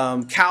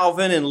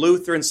Calvin and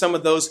Luther and some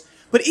of those,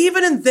 but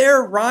even in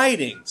their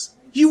writings,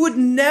 you would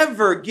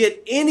never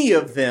get any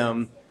of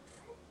them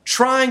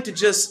trying to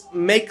just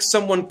make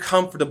someone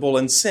comfortable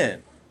in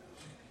sin.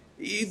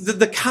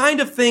 The kind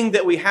of thing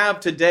that we have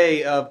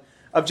today of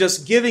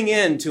just giving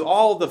in to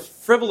all the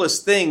frivolous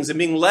things and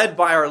being led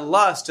by our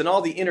lust and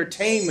all the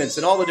entertainments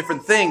and all the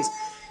different things,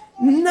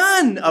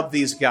 none of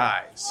these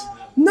guys,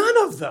 none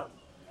of them,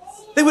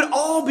 they would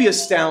all be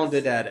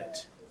astounded at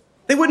it.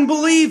 They wouldn't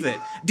believe it.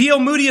 D.L.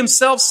 Moody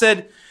himself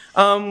said,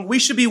 we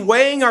should be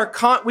weighing our...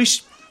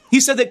 he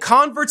said that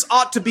converts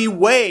ought to be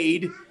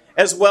weighed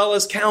as well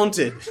as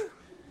counted.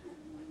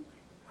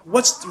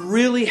 What's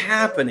really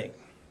happening?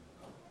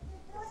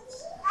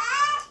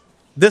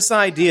 This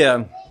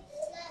idea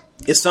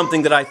is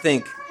something that I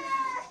think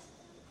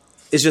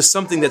is just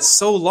something that's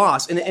so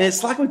lost. And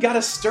it's like we've got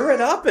to stir it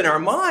up in our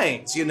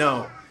minds, you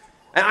know.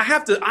 And I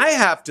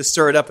have to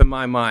stir it up in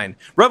my mind.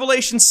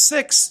 Revelation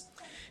 6,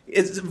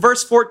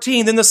 verse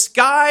 14, then the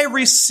sky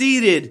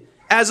receded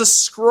as a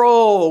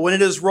scroll when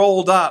it is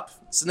rolled up.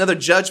 It's another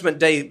Judgment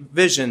Day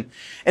vision.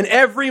 And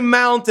every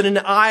mountain and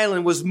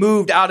island was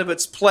moved out of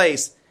its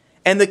place.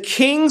 And the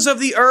kings of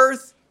the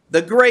earth,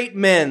 the great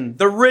men,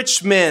 the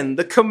rich men,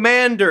 the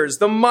commanders,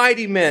 the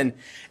mighty men,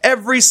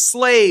 every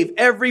slave,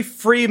 every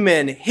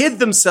freeman hid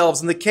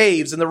themselves in the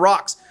caves and the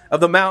rocks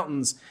of the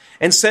mountains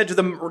and said to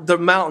the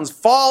mountains,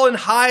 fall and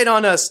hide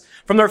on us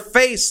from the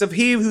face of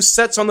he who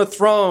sits on the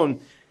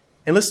throne.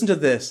 And listen to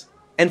this.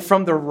 And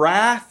from the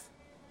wrath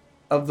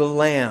of the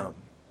Lamb.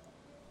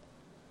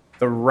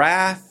 The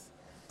wrath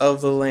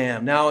of the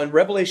Lamb. Now in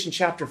Revelation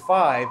chapter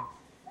 5,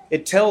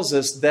 it tells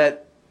us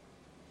that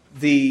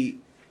the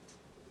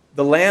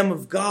Lamb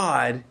of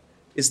God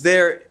is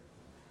there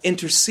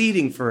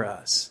interceding for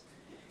us.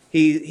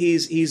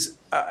 He's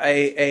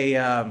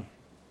a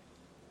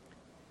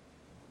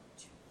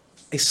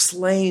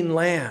slain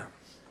lamb.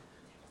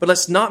 But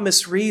let's not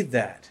misread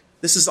that.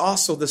 This is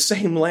also the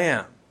same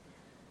lamb.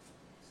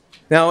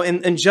 Now,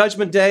 in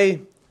Judgment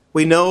Day,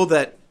 we know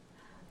that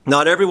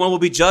not everyone will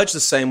be judged the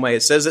same way.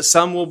 It says that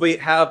some will be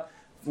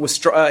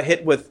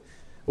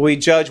we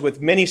judge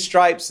with many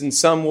stripes, and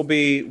some will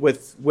be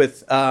with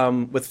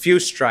few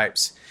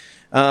stripes.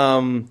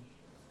 But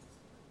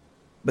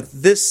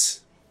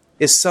this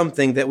is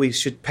something that we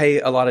should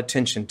pay a lot of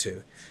attention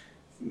to.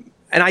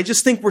 And I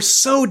just think we're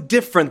so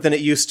different than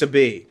it used to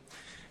be.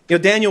 You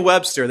know, Daniel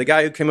Webster, the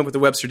guy who came up with the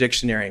Webster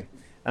Dictionary,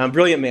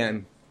 brilliant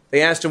man.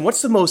 They asked him,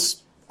 what's the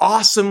most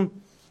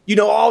awesome,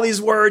 all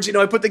these words,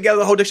 I put together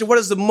the whole dictionary. What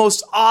is the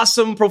most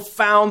awesome,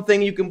 profound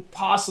thing you can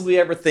possibly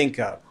ever think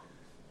of?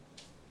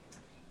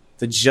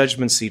 The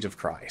judgment seat of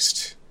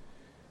Christ.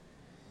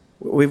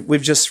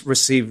 We've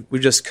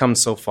just come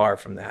so far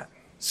from that.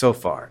 So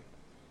far.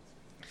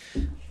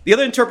 The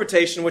other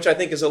interpretation, which I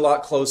think is a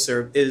lot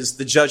closer, is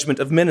the judgment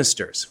of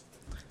ministers.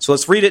 So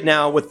let's read it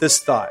now with this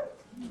thought.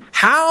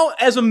 How,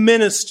 as a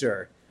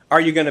minister, are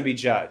you going to be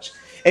judged?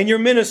 In your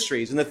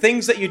ministries and the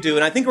things that you do,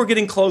 and I think we're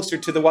getting closer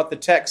to what the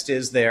text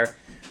is there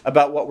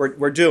about what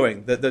we're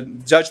doing, the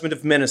judgment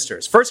of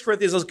ministers. 1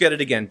 Corinthians, let's get it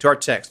again, to our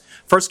text.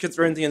 1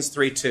 Corinthians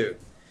 3:2.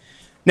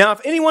 Now,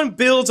 if anyone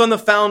builds on the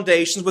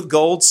foundations with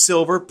gold,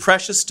 silver,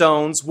 precious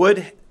stones,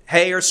 wood,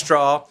 hay, or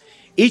straw,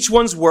 each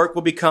one's work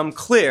will become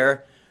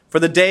clear, for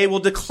the day will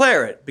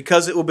declare it,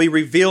 because it will be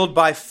revealed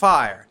by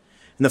fire.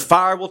 And the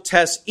fire will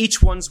test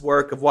each one's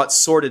work of what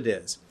sort it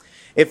is.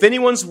 If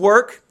anyone's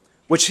work,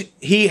 which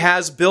he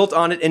has built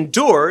on it,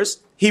 endures,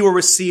 he will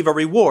receive a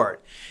reward.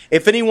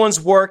 If anyone's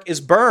work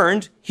is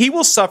burned, he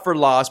will suffer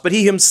loss, but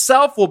he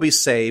himself will be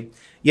saved,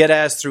 yet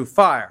as through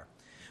fire.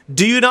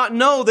 Do you not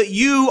know that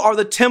you are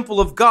the temple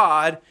of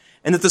God,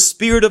 and that the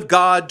Spirit of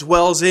God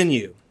dwells in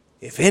you?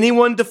 If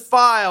anyone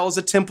defiles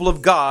the temple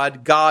of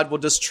God, God will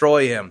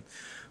destroy him.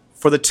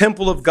 For the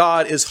temple of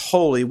God is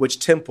holy, which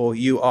temple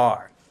you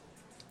are.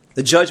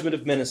 The judgment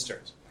of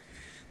ministers.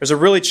 There's a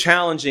really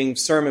challenging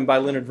sermon by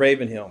Leonard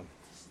Ravenhill.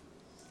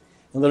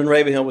 And Leonard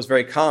Ravenhill was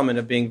very common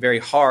of being very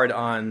hard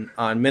on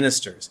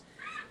ministers.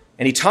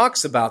 And he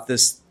talks about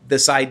this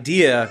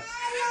idea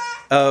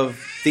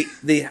of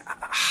the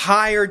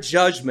higher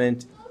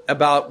judgment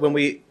about when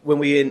we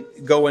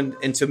go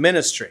into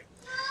ministry.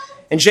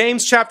 In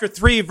James chapter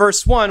 3,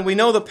 verse 1, we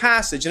know the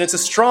passage, and it's a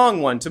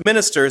strong one to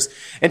ministers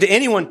and to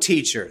anyone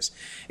teachers.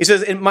 He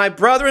says, "And my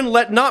brethren,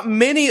 let not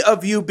many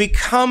of you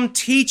become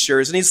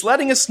teachers." And he's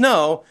letting us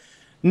know,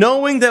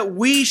 knowing that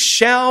we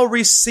shall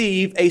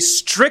receive a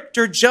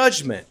stricter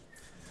judgment.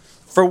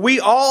 For we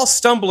all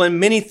stumble in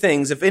many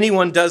things. If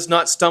anyone does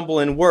not stumble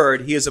in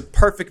word, he is a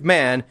perfect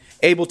man,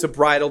 able to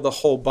bridle the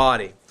whole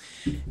body.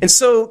 And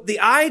so the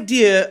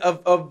idea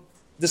of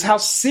this, how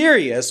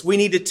serious we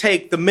need to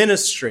take the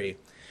ministry,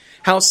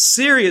 how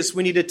serious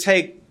we need to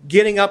take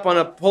getting up on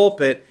a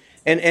pulpit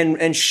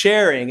and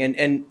sharing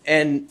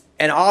and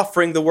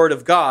offering the word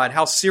of God,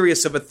 how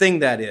serious of a thing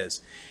that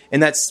is.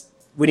 And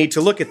we need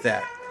to look at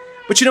that.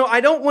 But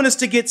I don't want us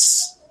to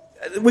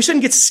we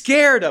shouldn't get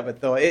scared of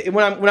it though.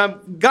 When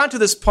I've gone to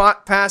this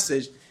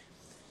passage,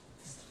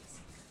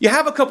 you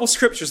have a couple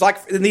scriptures, like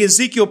in the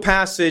Ezekiel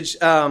passage,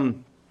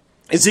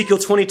 Ezekiel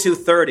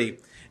 22:30,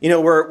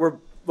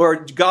 where or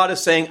God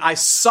is saying, I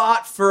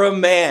sought for a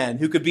man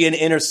who could be an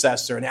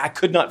intercessor, and I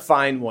could not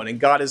find one. And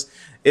God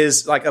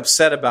is like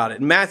upset about it.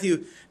 In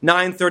Matthew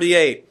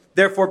 9:38,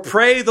 therefore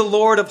pray the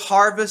Lord of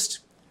harvest.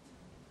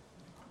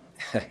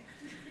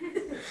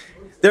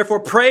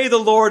 Therefore pray the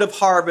Lord of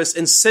harvest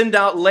and send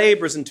out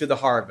laborers into the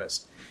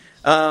harvest.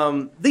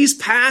 These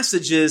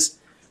passages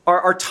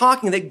are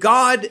talking that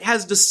God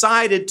has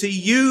decided to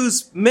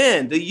use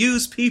men, to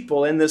use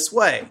people in this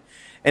way.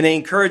 And He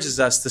encourages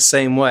us the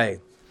same way.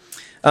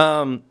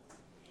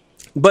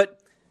 But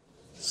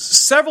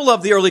several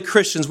of the early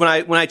Christians, when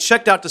I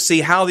checked out to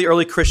see how the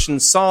early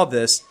Christians saw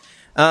this,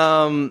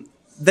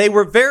 they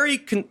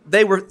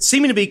were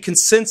seeming to be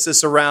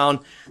consensus around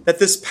that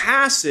this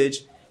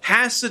passage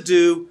has to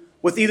do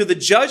with either the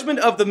judgment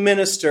of the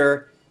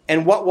minister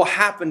and what will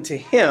happen to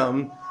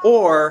him,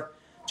 or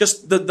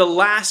just the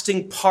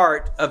lasting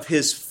part of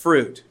his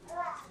fruit.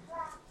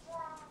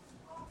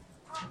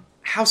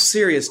 How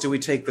serious do we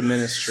take the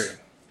ministry?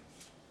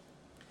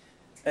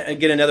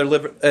 Again,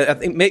 I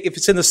think if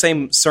it's in the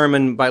same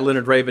sermon by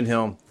Leonard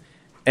Ravenhill,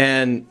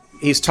 and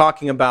he's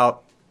talking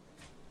about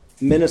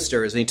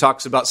ministers, and he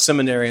talks about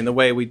seminary and the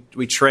way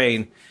we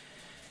train.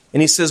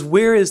 And he says,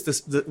 where is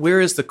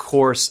the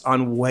course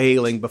on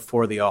wailing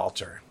before the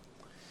altar?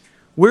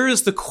 Where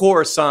is the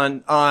course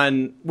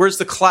where's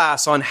the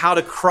class on how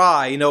to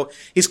cry? You know,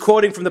 he's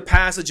quoting from the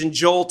passage in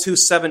Joel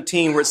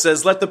 2:17 where it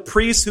says, let the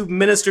priests who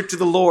minister to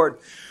the Lord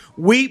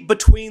weep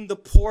between the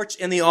porch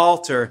and the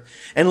altar,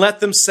 and let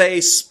them say,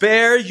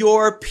 spare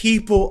your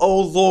people, O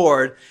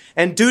Lord,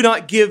 and do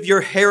not give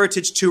your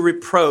heritage to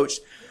reproach,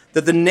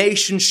 that the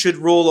nation should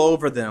rule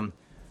over them.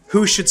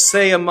 Who should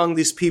say among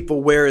these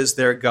people, where is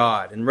their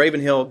God? And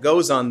Ravenhill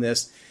goes on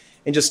this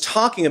and just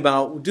talking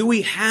about, do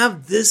we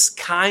have this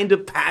kind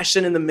of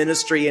passion in the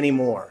ministry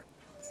anymore?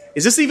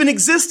 Does this even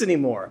exist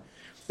anymore?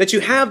 That you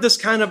have this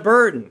kind of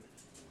burden?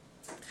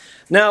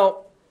 Now,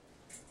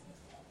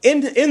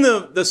 in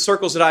the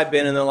circles that I've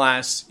been in the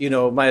last,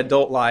 my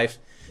adult life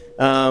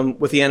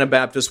with the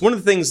Anabaptists, one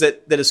of the things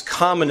that is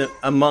common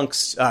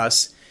amongst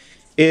us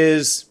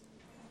is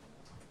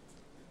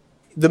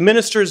the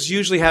ministers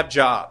usually have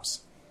jobs.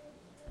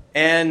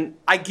 And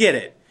I get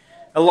it.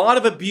 A lot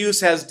of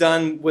abuse has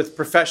done with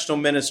professional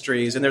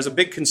ministries, and there's a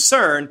big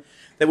concern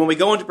that when we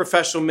go into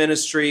professional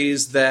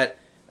ministries that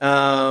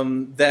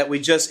we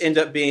just end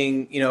up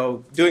being,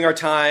 doing our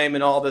time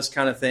and all this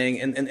kind of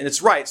thing. And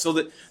it's right. So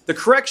the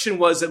correction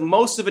was that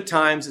most of the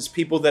times it's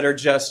people that are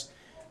just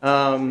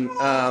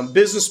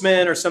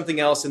businessmen or something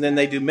else, and then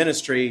they do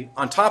ministry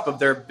on top of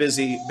their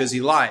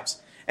busy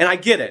lives. And I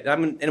get it.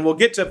 And we'll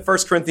get to 1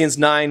 Corinthians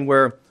 9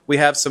 where we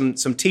have some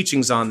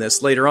teachings on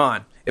this later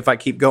on, if I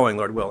keep going,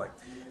 Lord willing.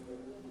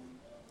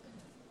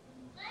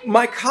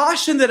 My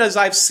caution that as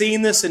I've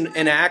seen this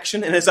in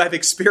action and as I've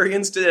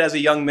experienced it as a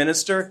young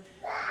minister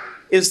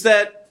is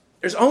that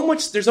there's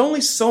only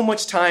so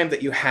much time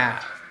that you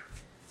have.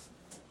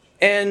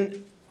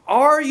 And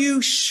are you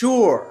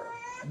sure,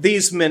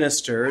 these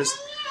ministers,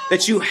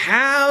 that you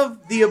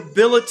have the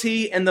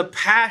ability and the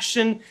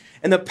passion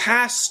and the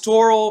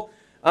pastoral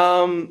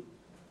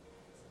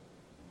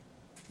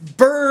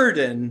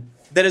burden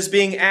that is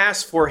being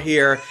asked for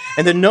here,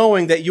 and the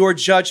knowing that your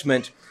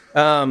judgment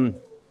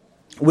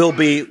will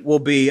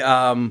be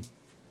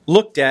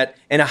looked at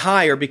and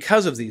higher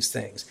because of these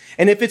things?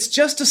 And if it's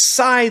just a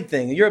side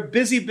thing, you're a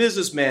busy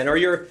businessman, or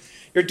you're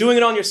doing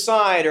it on your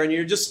side, or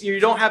you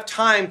don't have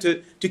time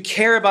to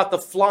care about the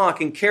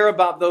flock and care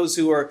about those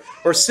who are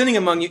sinning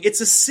among you,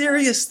 it's a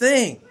serious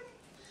thing.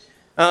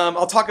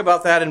 I'll talk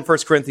about that in 1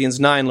 Corinthians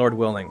 9, Lord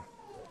willing.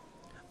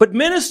 But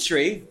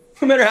ministry,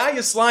 no matter how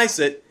you slice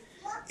it,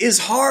 is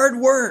hard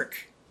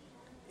work.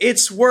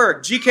 It's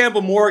work. G.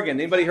 Campbell Morgan,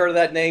 anybody heard of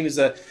that name?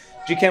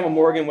 G. Campbell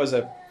Morgan was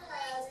a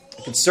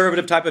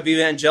conservative type of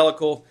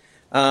evangelical,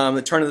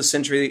 the turn of the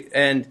century,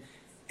 and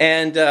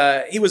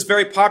he was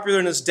very popular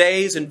in his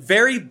days and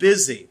very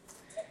busy.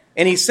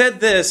 And he said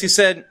this, he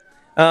said,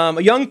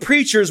 young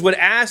preachers would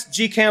ask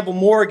G. Campbell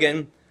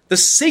Morgan the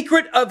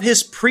secret of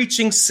his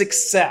preaching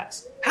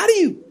success. How do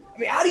you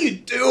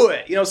do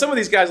it? Some of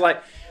these guys are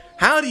like,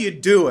 how do you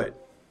do it?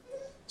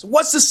 So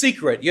what's the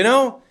secret,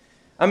 Brother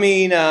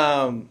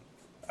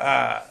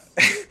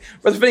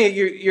Finney,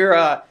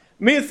 you're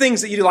many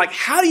things that you do, like,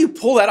 how do you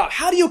pull that off?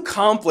 How do you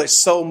accomplish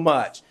so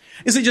much?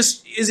 Is it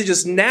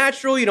just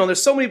natural?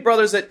 There's so many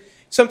brothers that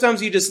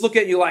sometimes you just look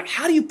at and you're like,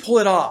 how do you pull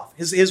it off?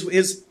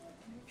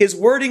 His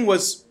wording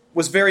was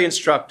very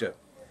instructive.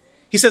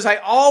 He says, I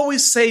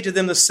always say to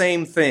them the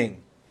same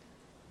thing.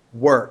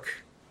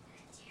 Work.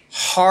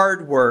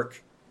 Hard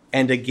work,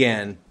 and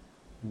again,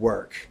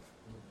 work.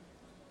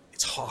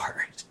 It's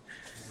hard.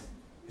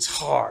 It's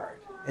hard.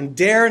 And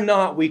dare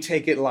not we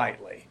take it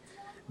lightly.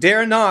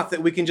 Dare not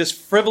that we can just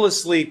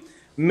frivolously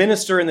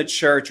minister in the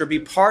church or be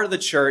part of the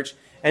church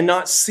and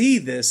not see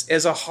this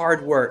as a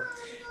hard work.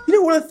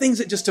 One of the things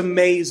that just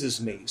amazes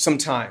me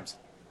sometimes,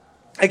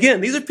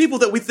 again, these are people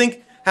that we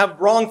think have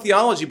wrong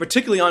theology,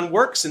 particularly on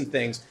works and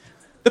things.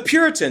 The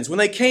Puritans, when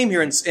they came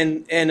here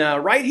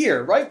and right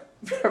here,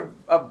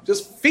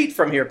 just feet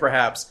from here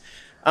perhaps,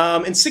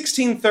 in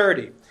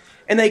 1630.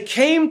 And they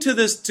came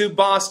to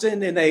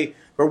Boston, and they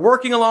were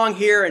working along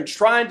here and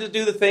trying to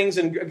do the things.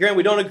 And again,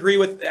 we don't agree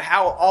with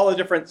how all the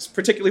different,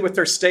 particularly with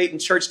their state and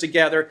church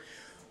together.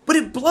 But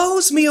it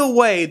blows me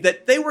away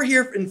that they were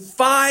here in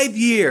 5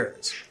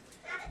 years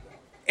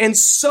and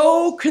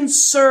so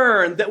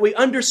concerned that we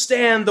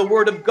understand the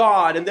Word of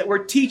God and that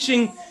we're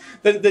teaching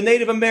the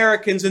Native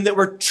Americans and that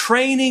we're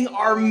training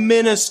our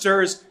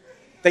ministers.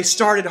 They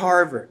started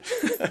Harvard.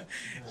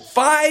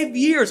 5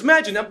 years.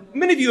 Imagine, now,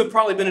 many of you have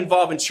probably been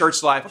involved in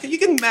church life. Okay, you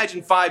can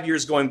imagine 5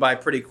 years going by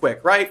pretty quick,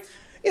 right?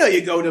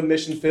 You go to a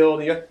mission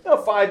field and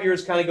 5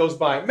 years kind of goes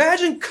by.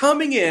 Imagine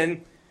coming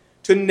in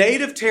to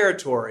native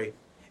territory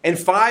and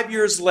 5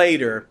 years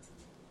later,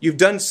 you've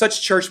done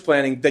such church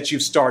planning that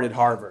you've started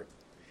Harvard.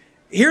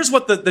 Here's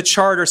what the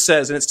charter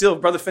says, and it's still,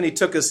 Brother Finney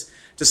took us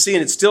to see,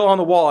 and it's still on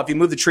the wall. If you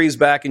move the trees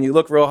back and you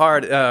look real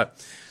hard,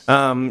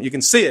 you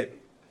can see it.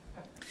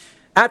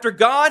 After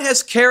God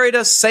has carried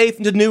us safe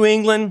into New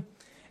England,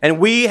 and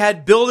we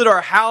had builded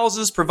our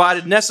houses,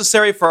 provided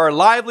necessary for our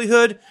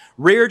livelihood,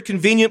 reared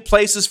convenient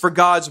places for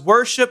God's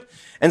worship,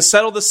 and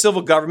settled the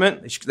civil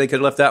government. They could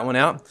have left that one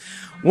out.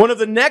 One of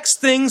the next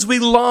things we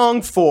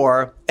longed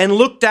for and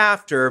looked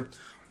after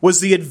was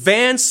the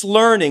advanced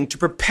learning to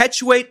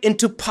perpetuate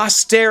into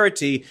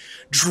posterity,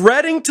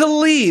 dreading to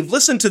leave,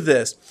 listen to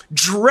this,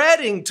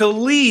 dreading to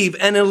leave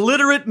an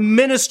illiterate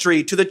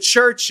ministry to the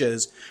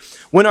churches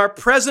when our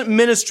present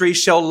ministry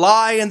shall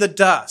lie in the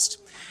dust.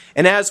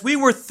 And as we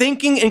were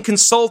thinking and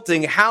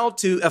consulting how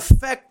to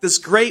effect this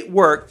great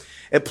work,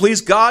 it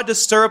pleased God to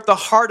stir up the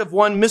heart of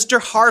one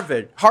Mr.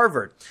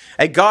 Harvard,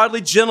 a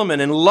godly gentleman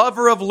and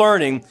lover of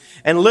learning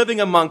and living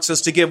amongst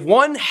us, to give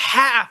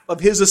 1/2 of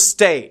his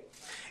estate,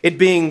 it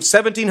being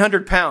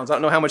 1,700 pounds, I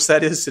don't know how much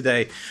that is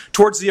today,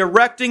 towards the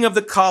erecting of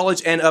the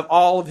college and of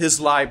all of his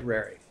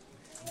library.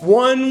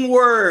 One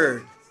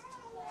word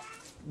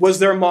was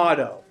their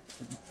motto.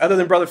 Other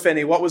than Brother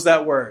Finney, what was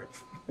that word?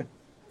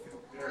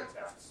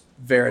 Veritas.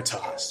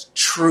 Veritas.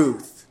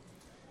 Truth.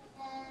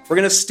 We're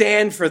going to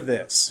stand for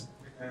this.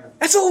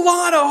 That's a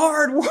lot of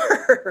hard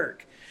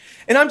work.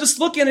 And I'm just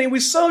looking, and we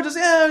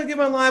give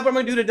my life, what am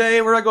I going to do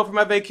today? Where do I go for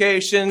my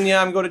vacation?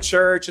 Yeah, I'm going to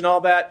church and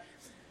all that.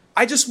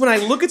 When I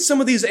look at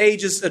some of these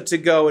ages to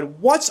go, and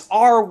what's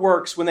our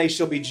works when they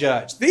shall be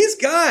judged? These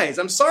guys,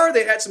 I'm sorry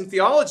they had some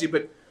theology,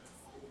 but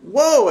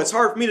whoa, it's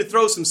hard for me to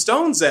throw some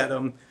stones at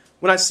them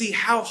when I see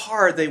how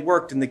hard they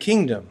worked in the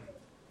kingdom.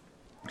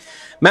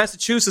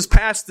 Massachusetts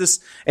passed this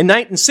in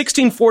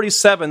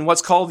 1647,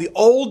 what's called the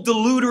Old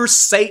Deluders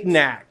Satan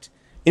Act.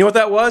 You know what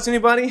that was,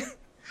 anybody?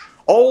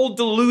 Old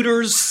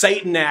Deluders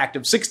Satan Act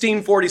of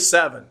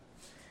 1647.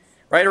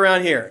 Right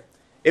around here.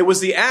 It was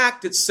the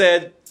act that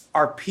said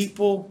our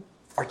people,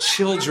 our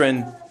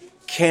children,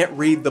 can't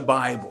read the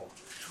Bible.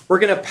 We're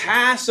going to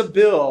pass a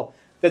bill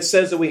that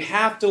says that we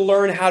have to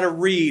learn how to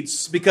read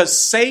because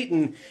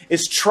Satan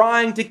is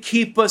trying to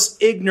keep us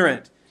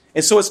ignorant.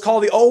 And so it's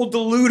called the Old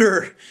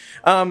Deluder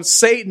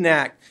Satan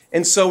Act.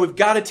 And so we've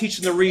got to teach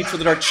them to read so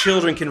that our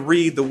children can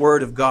read the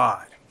Word of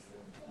God.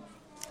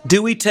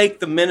 Do we take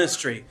the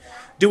ministry?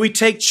 Do we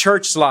take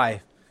church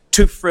life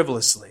too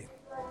frivolously?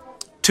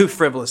 Too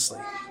frivolously.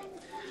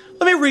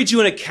 Let me read you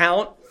an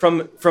account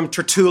from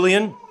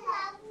Tertullian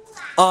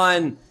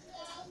on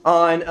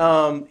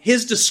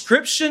his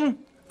description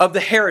of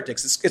the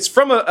heretics. It's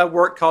from a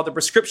work called The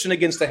Prescription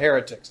Against the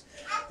Heretics.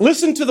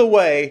 Listen to the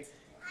way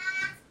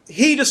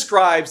he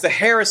describes the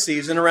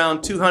heresies in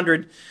around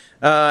 200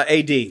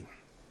 AD.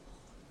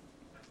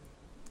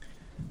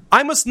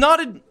 I must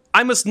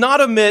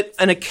not omit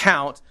an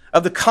account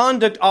of the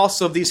conduct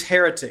also of these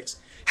heretics.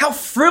 How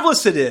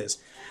frivolous it is.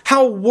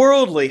 How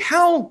worldly.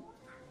 How,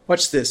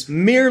 watch this,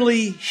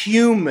 merely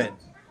human.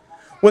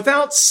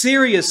 Without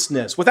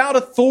seriousness, without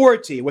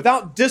authority,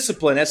 without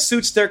discipline as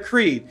suits their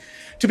creed.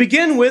 To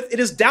begin with, it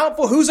is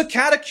doubtful who's a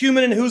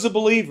catechumen and who's a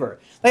believer.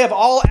 They have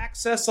all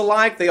access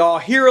alike, they all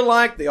hear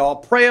alike, they all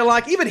pray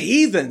alike, even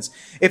heathens.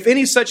 If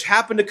any such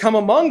happen to come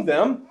among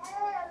them,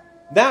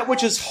 that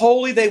which is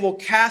holy they will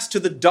cast to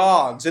the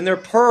dogs, and their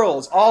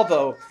pearls,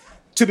 although,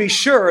 to be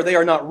sure, they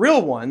are not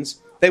real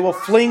ones, they will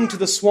fling to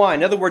the swine.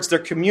 In other words, their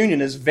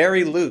communion is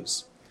very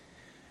loose.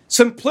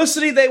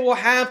 Simplicity they will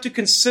have to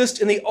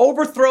consist in the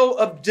overthrow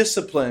of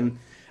discipline,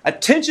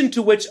 attention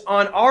to which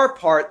on our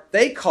part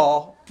they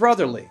call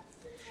brotherly.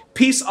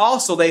 Peace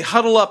also they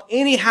huddle up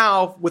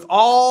anyhow with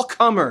all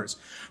comers,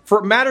 for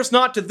it matters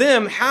not to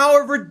them,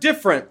 however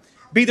different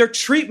be their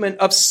treatment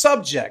of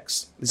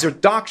subjects, these are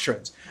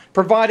doctrines,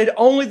 provided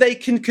only they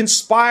can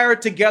conspire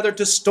together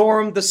to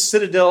storm the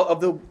citadel of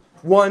the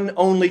one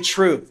only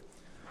truth.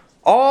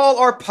 All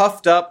are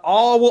puffed up,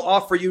 all will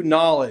offer you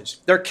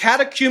knowledge. Their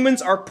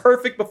catechumens are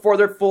perfect before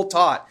they're full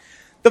taught.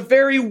 The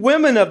very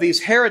women of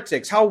these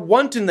heretics, how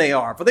wanton they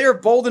are, for they are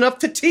bold enough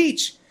to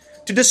teach,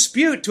 to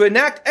dispute, to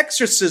enact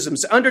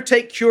exorcisms, to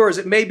undertake cures,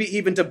 it may be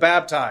even to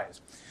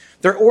baptize.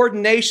 Their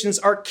ordinations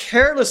are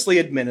carelessly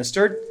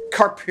administered,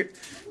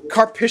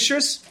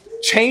 capricious,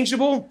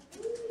 changeable.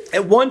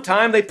 At one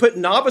time they put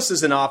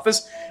novices in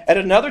office, at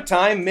another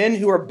time men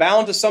who are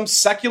bound to some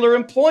secular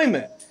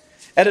employment.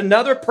 at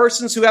another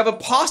persons who have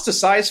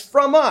apostatized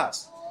from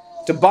us,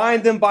 to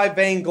bind them by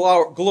vain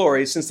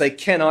glory, since they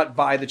cannot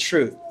buy the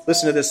truth.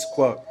 Listen to this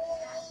quote.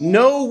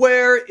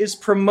 Nowhere is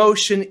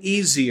promotion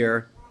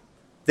easier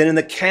than in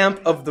the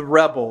camp of the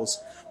rebels,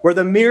 where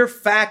the mere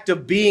fact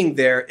of being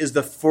there is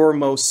the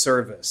foremost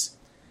service.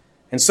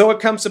 And so it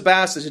comes to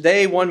pass that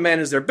today one man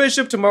is their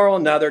bishop, tomorrow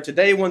another.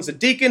 Today one's a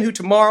deacon, who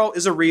tomorrow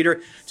is a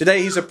reader.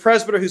 Today he's a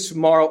presbyter, who's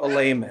tomorrow a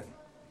layman.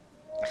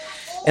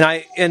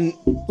 And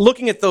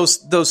looking at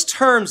those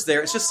terms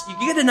there, it's just, you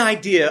get an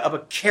idea of a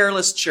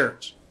careless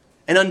church,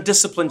 an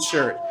undisciplined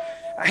church.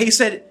 He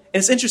said,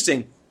 and it's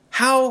interesting,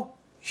 how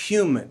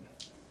human.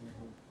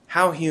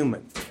 How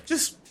human.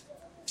 It's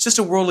just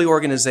a worldly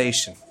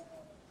organization.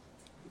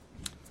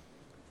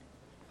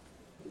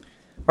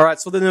 All right,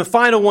 so then the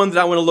final one that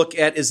I want to look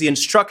at is the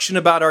instruction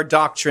about our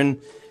doctrine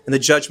and the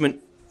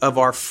judgment of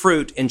our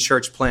fruit in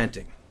church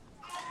planting.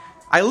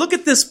 I look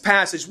at this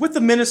passage with the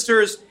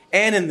ministers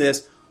and in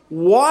this,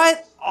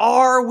 what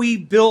are we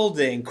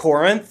building,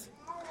 Corinth?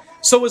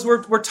 So as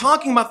we're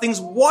talking about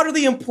things, what are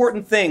the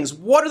important things?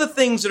 What are the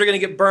things that are going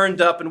to get burned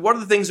up, and what are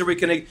the things that we're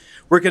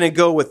going to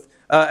go with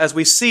as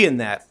we see in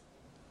that?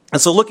 And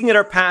so looking at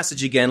our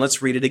passage again,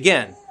 let's read it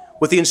again.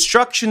 With the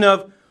instruction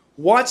of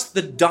what's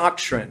the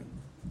doctrine?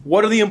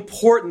 What are the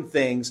important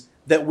things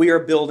that we are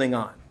building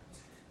on?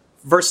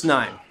 Verse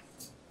 9,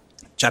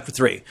 chapter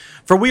 3.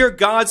 For we are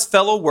God's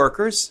fellow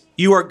workers.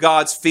 You are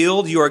God's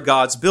field. You are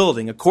God's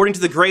building, according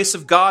to the grace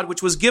of God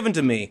which was given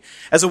to me.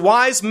 As a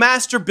wise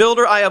master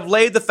builder, I have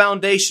laid the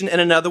foundation, and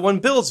another one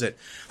builds it.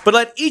 But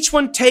let each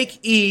one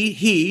take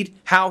heed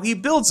how he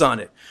builds on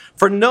it.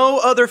 For no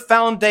other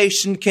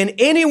foundation can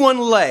anyone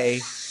lay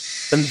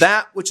than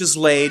that which is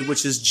laid,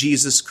 which is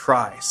Jesus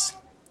Christ.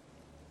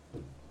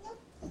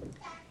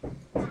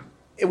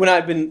 When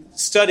I've been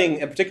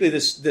studying, and particularly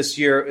this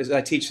year as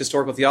I teach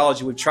historical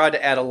theology, we've tried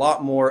to add a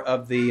lot more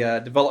of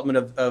the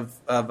development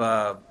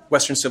of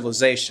Western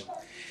civilization.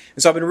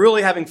 And so I've been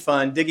really having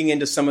fun digging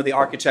into some of the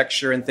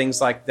architecture and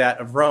things like that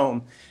of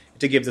Rome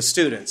to give the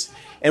students.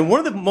 And one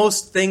of the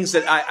most things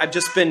that I've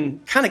just been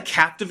kind of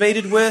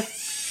captivated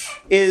with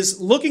is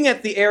looking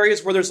at the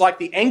areas where there's like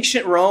the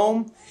ancient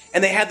Rome,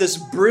 and they had this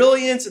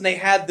brilliance, and they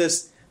had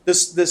this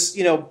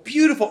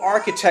beautiful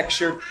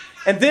architecture.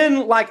 And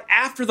then, like,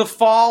 after the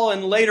fall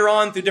and later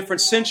on through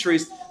different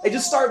centuries, they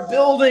just start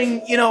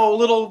building,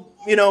 little,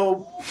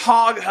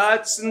 hog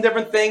huts and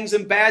different things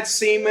and bad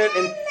cement.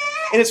 And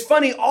it's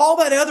funny, all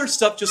that other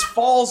stuff just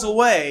falls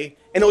away.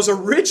 And those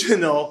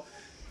original,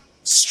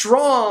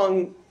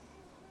 strong,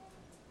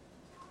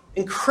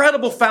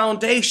 incredible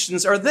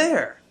foundations are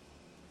there.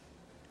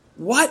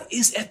 What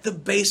is at the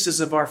basis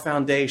of our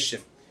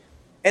foundation?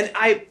 And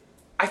I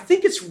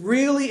think it's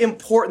really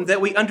important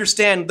that we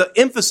understand the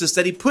emphasis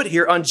that he put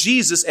here on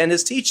Jesus and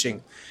his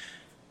teaching.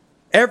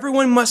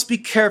 Everyone must be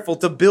careful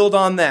to build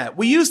on that.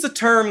 We use the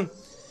term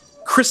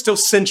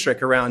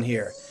Christocentric around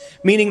here,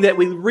 meaning that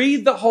we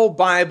read the whole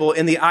Bible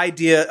in the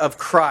idea of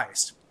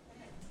Christ.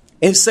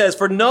 It says,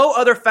 for no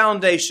other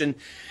foundation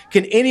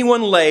can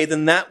anyone lay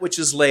than that which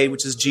is laid,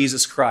 which is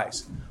Jesus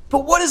Christ.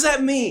 But what does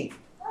that mean?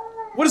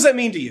 What does that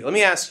mean to you? Let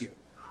me ask you.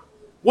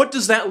 What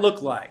does that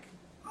look like?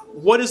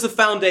 What is the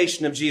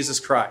foundation of Jesus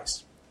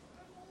Christ?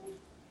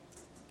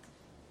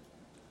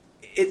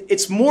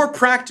 It's more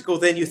practical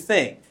than you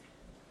think.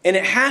 And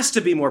it has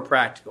to be more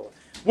practical.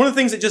 One of the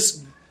things that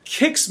just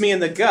kicks me in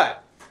the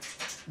gut,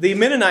 the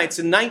Mennonites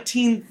in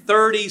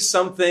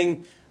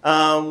 1930-something,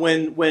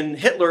 when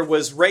Hitler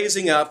was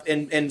raising up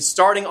and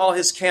starting all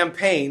his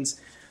campaigns,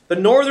 the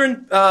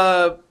northern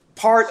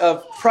part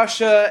of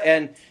Prussia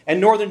and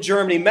northern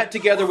Germany met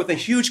together with a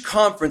huge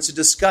conference to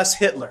discuss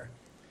Hitler.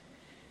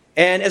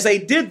 And as they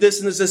did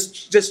this, and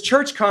this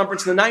church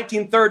conference in the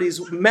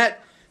 1930s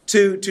met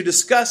to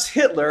discuss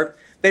Hitler,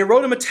 they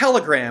wrote him a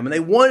telegram, and they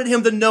wanted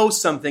him to know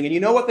something. And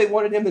you know what they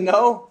wanted him to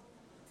know?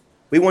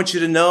 We want you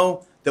to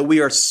know that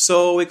we are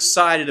so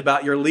excited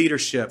about your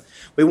leadership.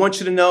 We want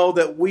you to know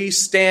that we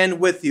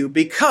stand with you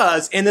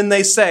because, and then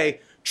they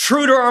say,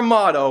 true to our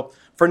motto,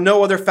 for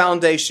no other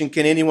foundation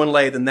can anyone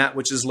lay than that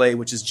which is laid,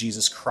 which is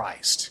Jesus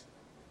Christ.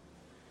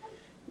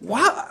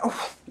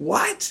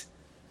 What?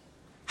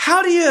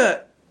 How do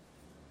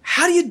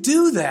you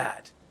do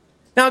that?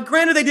 Now,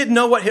 granted, they didn't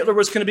know what Hitler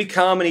was going to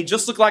become, and he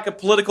just looked like a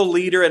political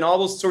leader and all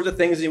those sorts of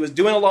things, and he was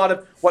doing a lot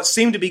of what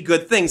seemed to be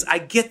good things. I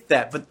get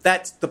that, but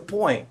that's the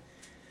point.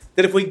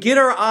 That if we get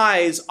our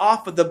eyes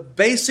off of the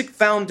basic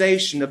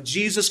foundation of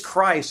Jesus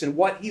Christ and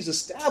what he's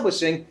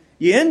establishing,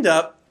 you end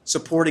up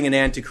supporting an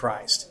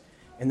antichrist.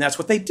 And that's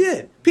what they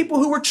did. People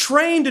who were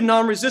trained in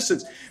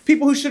non-resistance,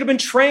 people who should have been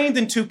trained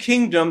in two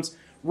kingdoms,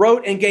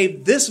 wrote and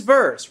gave this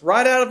verse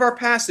right out of our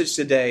passage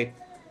today.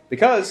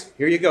 Because,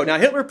 here you go. Now,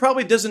 Hitler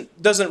probably doesn't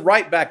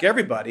write back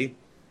everybody.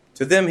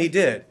 To them, he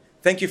did.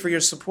 Thank you for your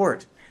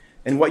support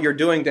and what you're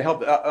doing to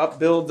help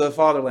upbuild the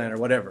fatherland or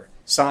whatever.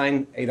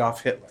 Sign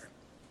Adolf Hitler.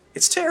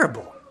 It's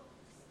terrible.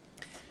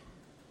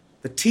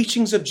 The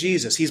teachings of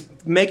Jesus, he's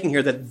making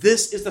here that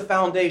this is the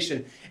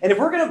foundation. And if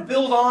we're going to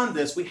build on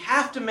this, we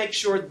have to make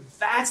sure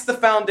that's the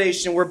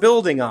foundation we're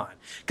building on.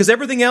 Because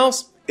everything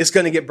else is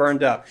going to get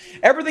burned up.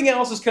 Everything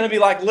else is going to be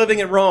like living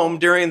in Rome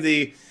during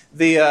the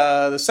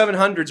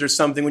 700s or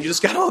something, when you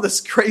just got all this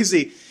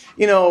crazy,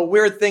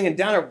 weird thing. And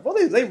down there, well,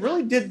 they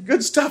really did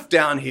good stuff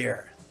down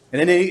here.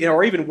 And then,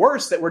 or even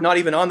worse, that we're not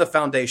even on the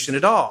foundation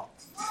at all.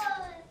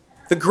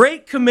 The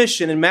Great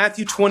Commission in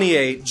Matthew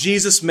 28,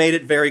 Jesus made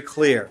it very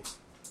clear.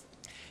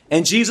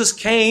 And Jesus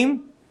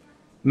came,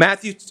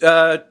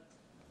 the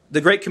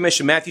Great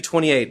Commission, Matthew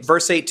 28,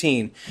 verse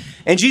 18.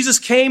 And Jesus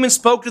came and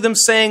spoke to them,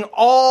 saying,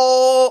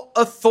 all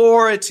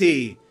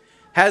authority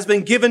has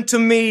been given to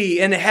me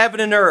in heaven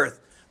and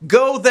earth.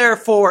 Go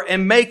therefore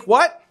and make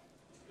what?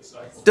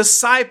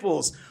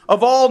 Disciples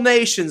of all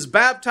nations,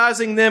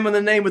 baptizing them in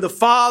the name of the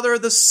Father,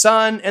 the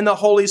Son, and the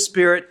Holy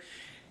Spirit.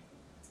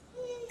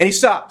 And he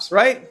stops,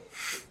 right?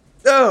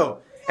 Oh.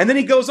 And then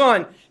he goes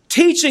on,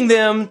 teaching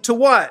them to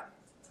what?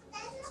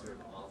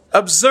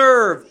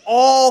 Observe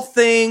all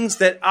things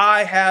that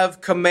I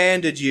have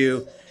commanded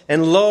you,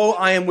 and lo,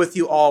 I am with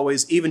you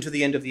always, even to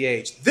the end of the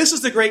age. This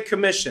is the Great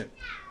Commission.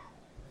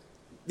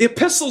 The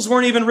epistles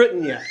weren't even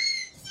written yet.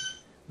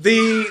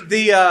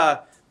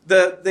 The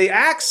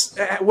Acts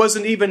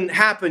wasn't even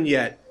happened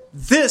yet.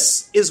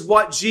 This is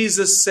what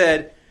Jesus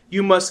said.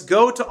 You must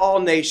go to all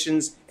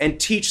nations and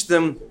teach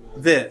them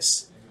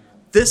this.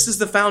 This is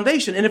the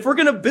foundation. And if we're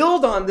going to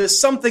build on this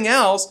something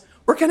else,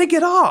 we're going to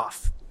get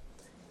off.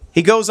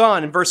 He goes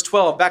on in verse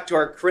 12, back to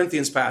our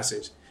Corinthians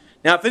passage.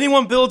 Now, if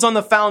anyone builds on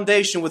the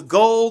foundation with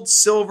gold,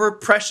 silver,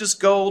 precious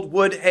gold,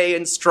 wood, hay,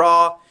 and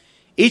straw,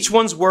 each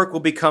one's work will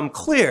become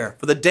clear,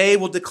 for the day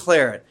will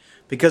declare it,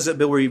 because it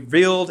will be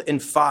revealed in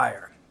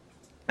fire.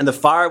 And the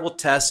fire will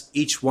test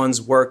each one's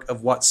work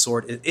of what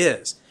sort it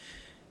is.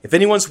 If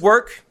anyone's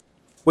work,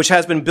 which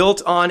has been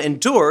built on,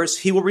 endures,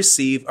 he will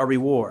receive a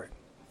reward.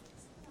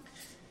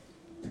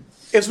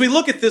 As we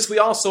look at this, we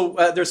also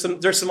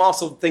there's some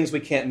also things we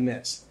can't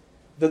miss.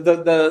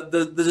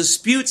 The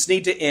disputes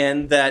need to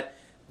end that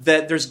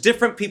there's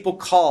different people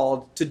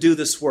called to do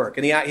this work.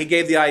 And he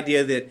gave the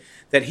idea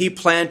that he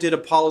planted,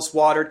 Apollos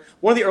watered.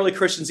 One of the early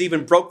Christians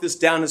even broke this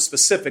down in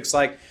specifics,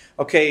 like,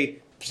 okay,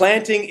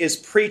 planting is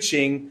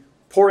preaching,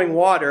 pouring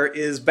water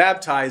is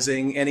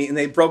baptizing, and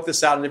they broke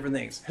this out in different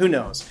things. Who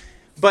knows?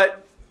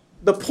 But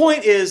the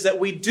point is that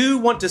we do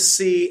want to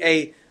see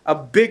a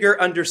bigger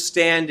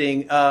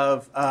understanding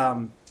of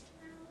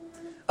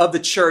the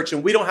church,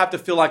 and we don't have to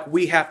feel like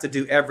we have to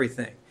do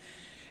everything.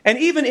 And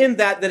even in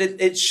that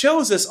it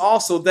shows us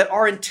also that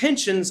our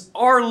intentions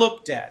are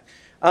looked at.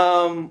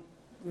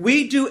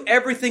 We do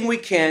everything we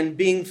can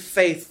being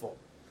faithful.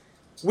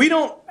 We're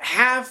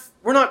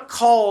not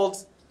called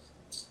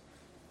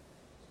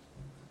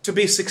to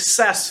be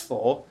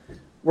successful.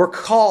 We're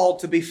called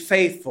to be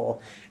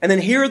faithful. And then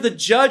here the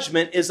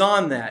judgment is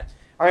on that.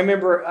 I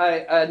remember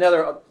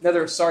another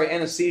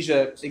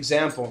anesthesia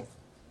example.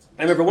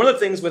 I remember one of the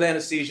things with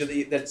anesthesia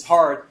that's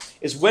hard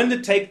is when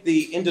to take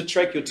the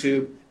endotracheal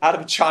tube out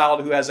of a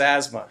child who has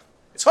asthma.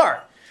 It's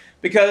hard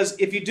because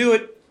if you do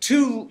it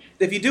too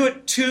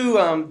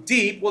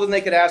deep, well, then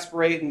they could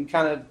aspirate and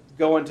kind of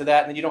go into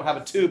that, and then you don't have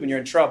a tube and you're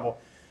in trouble.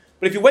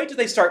 But if you wait till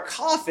they start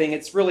coughing,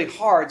 it's really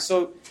hard.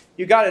 So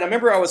you got it. I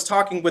remember I was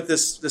talking with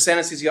this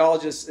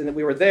anesthesiologist, and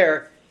we were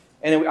there,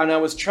 and I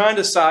was trying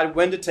to decide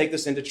when to take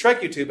this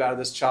endotracheal tube out of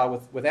this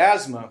child with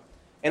asthma.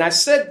 And I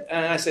said,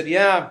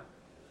 yeah.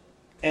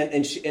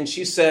 And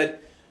she said,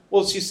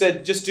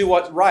 just do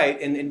what's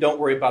right and don't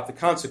worry about the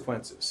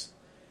consequences.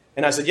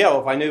 And I said, yeah,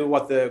 well, if I knew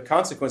what the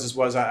consequences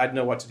was, I'd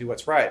know what to do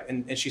what's right.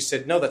 And she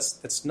said, no,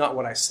 that's not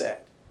what I said.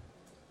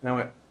 And I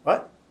went,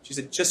 what? She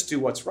said, just do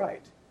what's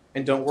right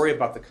and don't worry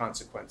about the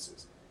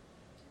consequences.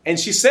 And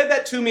she said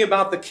that to me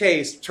about the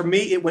case. To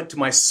me, it went to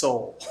my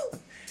soul.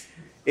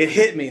 It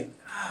hit me.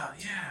 Oh,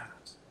 yeah,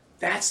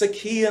 that's the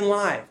key in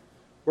life.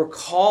 We're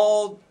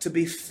called to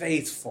be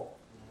faithful.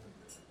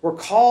 We're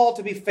called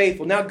to be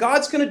faithful. Now,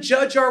 God's going to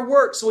judge our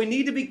work, so we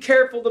need to be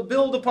careful to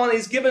build upon it.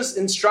 He's given us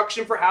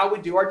instruction for how we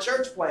do our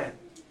church plan.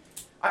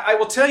 I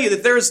will tell you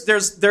that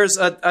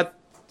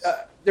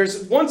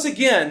there's once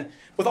again,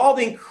 with all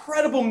the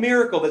incredible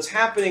miracle that's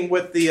happening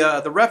with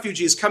the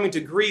refugees coming to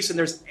Greece, and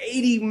there's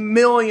 80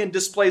 million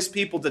displaced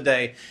people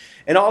today,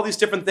 and all these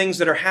different things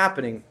that are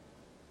happening,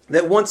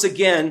 that once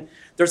again,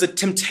 there's a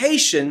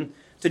temptation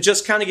to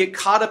just kind of get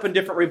caught up in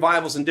different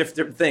revivals and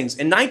different things.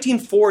 In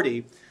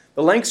 1940,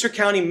 the Lancaster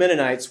County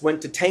Mennonites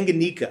went to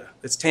Tanganyika.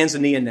 It's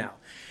Tanzania now.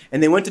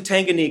 And they went to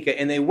Tanganyika,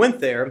 and they went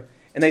there,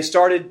 and they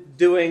started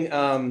doing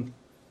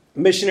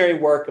missionary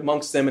work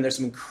amongst them. And there's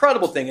some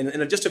incredible thing. And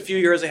in just a few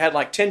years, they had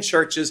like 10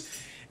 churches,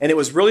 and it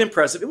was really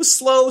impressive. It was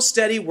slow,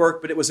 steady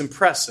work, but it was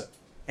impressive.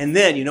 And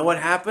then, you know what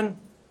happened?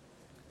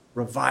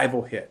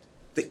 Revival hit.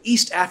 The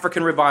East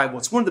African revival.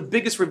 It's one of the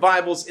biggest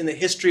revivals in the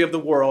history of the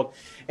world.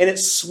 And it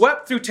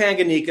swept through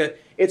Tanganyika.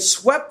 It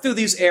swept through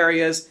these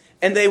areas.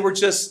 And they were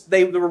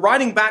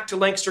riding back to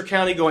Lancaster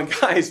County going,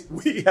 guys,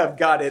 we have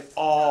got it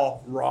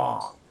all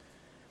wrong.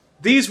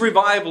 These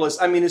revivalists,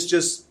 it's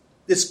just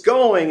this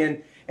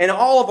going and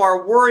all of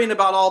our worrying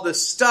about all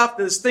this stuff,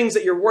 there's things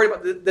that you're worried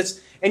about,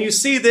 this, and you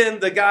see then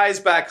the guys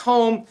back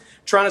home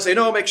trying to say,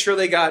 no, make sure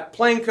they got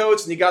plain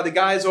coats, and you got the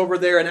guys over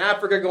there in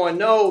Africa going,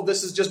 no,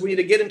 this is just, we need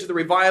to get into the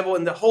revival,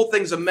 and the whole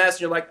thing's a mess,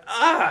 and you're like,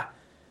 ah.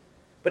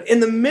 But in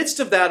the midst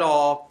of that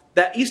all,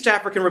 that East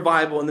African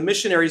revival and the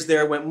missionaries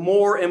there went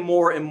more and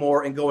more and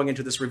more in going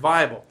into this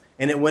revival.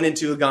 And it went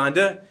into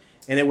Uganda,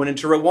 and it went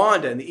into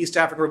Rwanda. And the East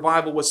African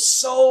revival was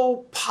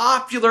so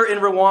popular in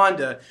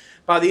Rwanda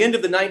by the end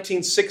of the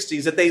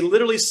 1960s that they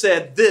literally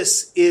said,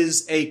 this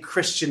is a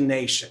Christian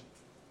nation.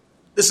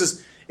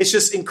 It's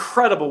just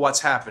incredible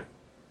what's happening.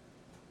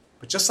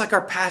 But just like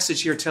our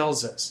passage here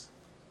tells us,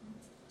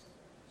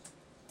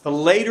 the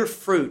later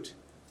fruit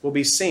will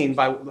be seen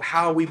by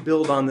how we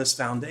build on this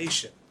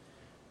foundation.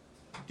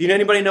 Do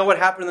anybody know what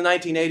happened in the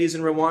 1980s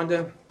in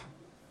Rwanda?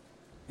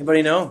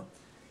 Anybody know?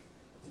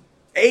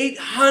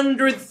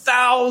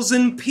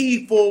 800,000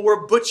 people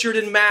were butchered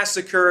and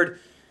massacred,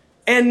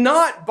 and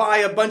not by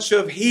a bunch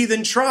of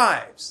heathen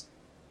tribes,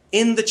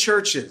 in the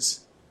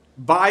churches,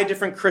 by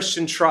different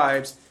Christian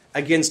tribes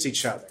against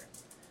each other.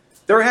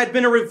 There had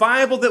been a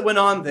revival that went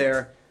on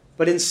there,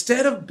 but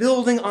instead of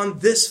building on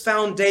this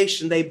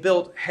foundation, they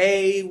built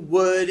hay,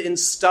 wood, and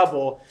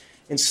stubble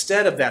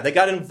instead of that. They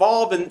got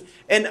involved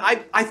and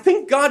I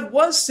think God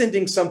was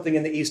sending something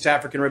in the East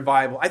African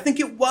revival. I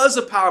think it was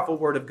a powerful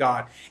word of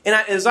God. And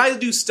as I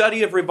do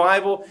study of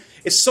revival,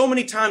 it's so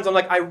many times I'm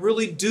like, I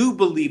really do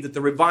believe that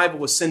the revival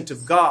was sent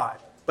of God.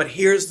 But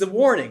here's the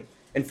warning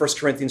in 1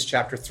 Corinthians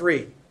chapter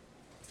 3.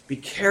 Be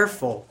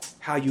careful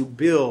how you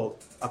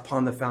build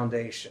upon the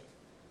foundation.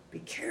 Be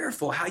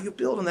careful how you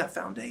build on that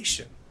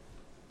foundation.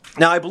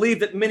 Now, I believe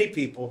that many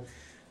people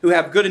who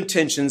have good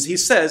intentions, he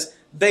says,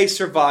 they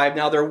survive.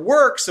 Now, their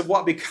works of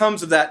what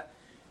becomes of that,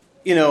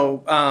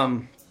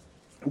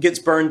 gets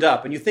burned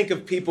up. And you think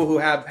of people who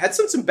have had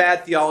some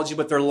bad theology,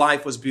 but their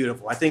life was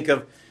beautiful. I think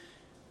of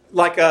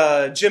like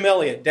Jim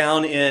Elliot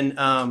down in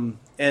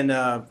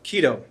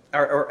Quito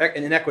or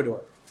in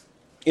Ecuador.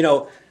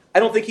 I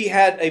don't think he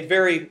had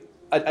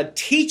a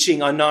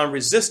teaching on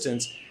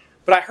non-resistance,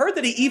 but I heard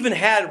that he even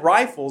had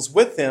rifles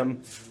with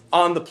him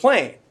on the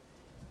plane.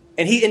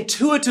 And he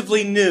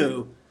intuitively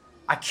knew,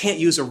 I can't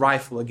use a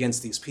rifle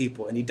against these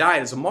people. And he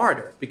died as a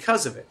martyr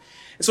because of it.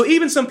 And so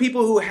even some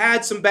people who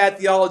had some bad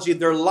theology,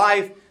 their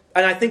life,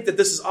 and I think that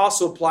this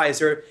also applies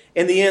here,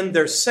 in the end,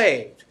 they're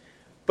saved.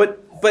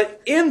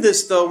 But in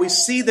this, though, we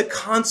see the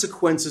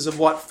consequences of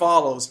what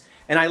follows.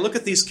 And I look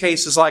at these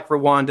cases like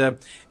Rwanda,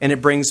 and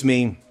it brings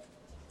me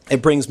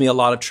a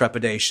lot of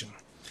trepidation.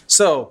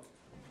 So,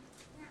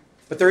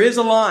 but there is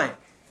a line.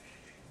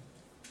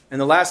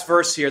 And the last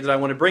verse here that I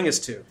want to bring us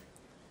to.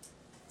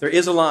 There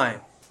is a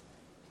line.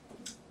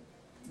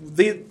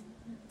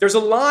 There's a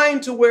line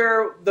to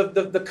where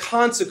the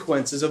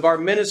consequences of our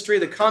ministry,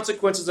 the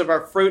consequences of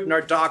our fruit and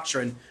our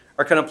doctrine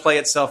are going to play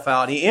itself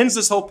out. He ends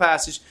this whole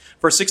passage,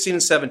 verse 16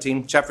 and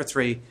 17, chapter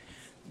 3.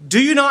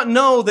 Do you not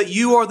know that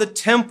you are the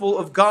temple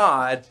of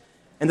God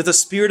and that the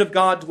Spirit of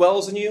God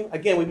dwells in you?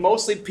 Again,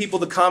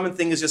 the common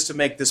thing is just to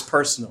make this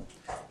personal.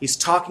 He's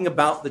talking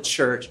about the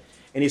church,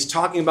 and he's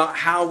talking about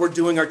how we're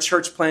doing our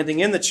church planting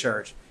in the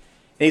church.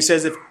 And he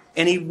says,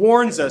 and he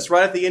warns us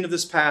right at the end of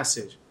this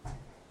passage,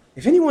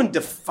 if anyone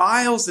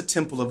defiles the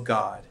temple of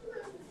God,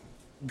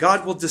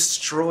 God will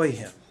destroy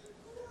him.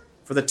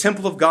 For the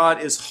temple of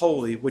God is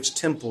holy, which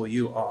temple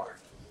you are.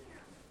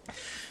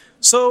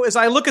 So as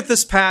I look at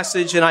this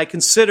passage and I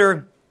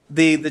consider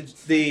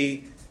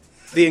the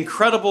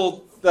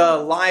incredible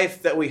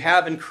life that we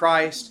have in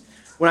Christ,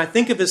 when I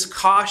think of his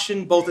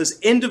caution, both as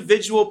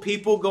individual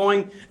people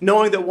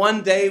knowing that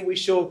one day we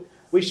shall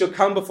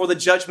come before the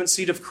judgment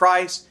seat of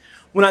Christ,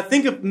 when I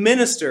think of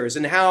ministers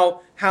and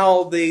how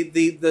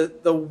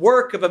the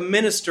work of a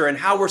minister and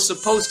how we're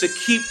supposed to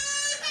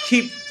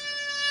keep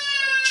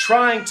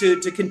trying to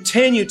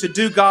continue to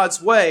do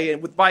God's way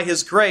and by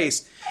his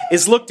grace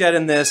is looked at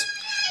in this.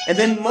 And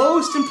then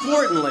most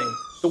importantly,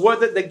 the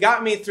word that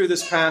got me through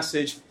this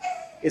passage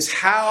is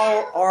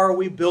how are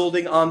we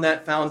building on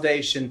that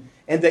foundation?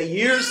 And that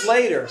years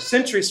later,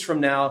 centuries from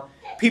now,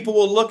 people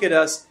will look at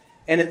us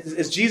and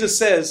as Jesus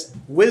says,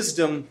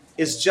 wisdom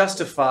is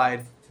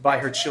justified by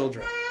her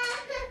children.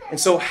 And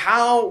so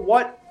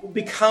what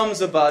becomes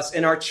of us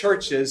in our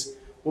churches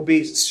will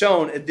be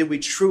shown, did we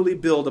truly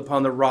build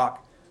upon the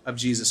rock of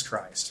Jesus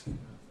Christ?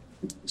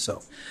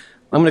 So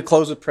I'm going to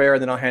close with prayer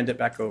and then I'll hand it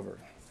back over.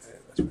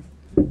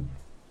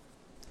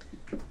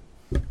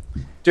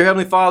 Dear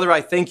Heavenly Father,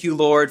 I thank you,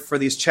 Lord, for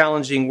these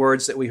challenging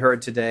words that we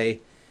heard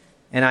today.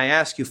 And I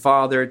ask you,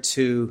 Father,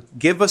 to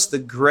give us the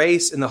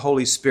grace and the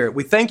Holy Spirit.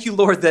 We thank you,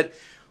 Lord, that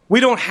we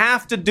don't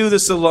have to do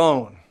this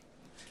alone.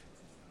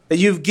 That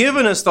you've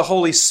given us the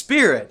Holy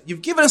Spirit.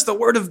 You've given us the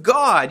Word of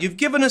God. You've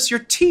given us your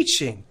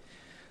teaching.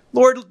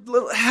 Lord,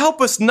 help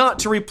us not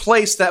to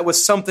replace that with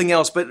something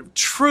else, but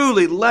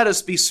truly let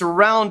us be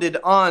surrounded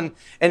on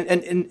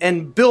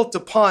and built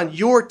upon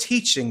your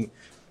teaching,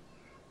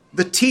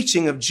 the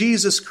teaching of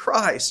Jesus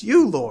Christ.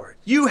 You, Lord,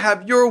 you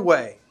have your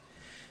way.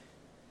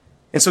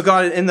 And so,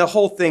 God, in the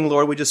whole thing,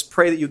 Lord, we just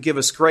pray that you give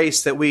us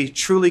grace, that we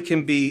truly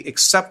can be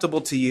acceptable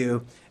to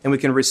you and we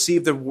can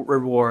receive the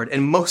reward.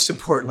 And most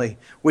importantly,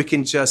 we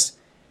can just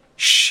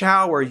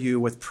shower you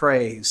with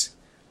praise.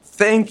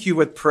 Thank you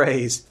with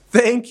praise.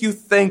 Thank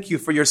you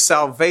for your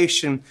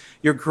salvation,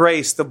 your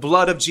grace, the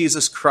blood of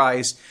Jesus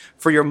Christ,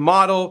 for your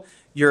model,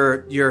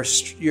 your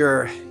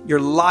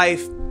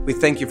life. We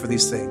thank you for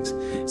these things.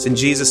 It's in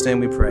Jesus' name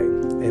we pray.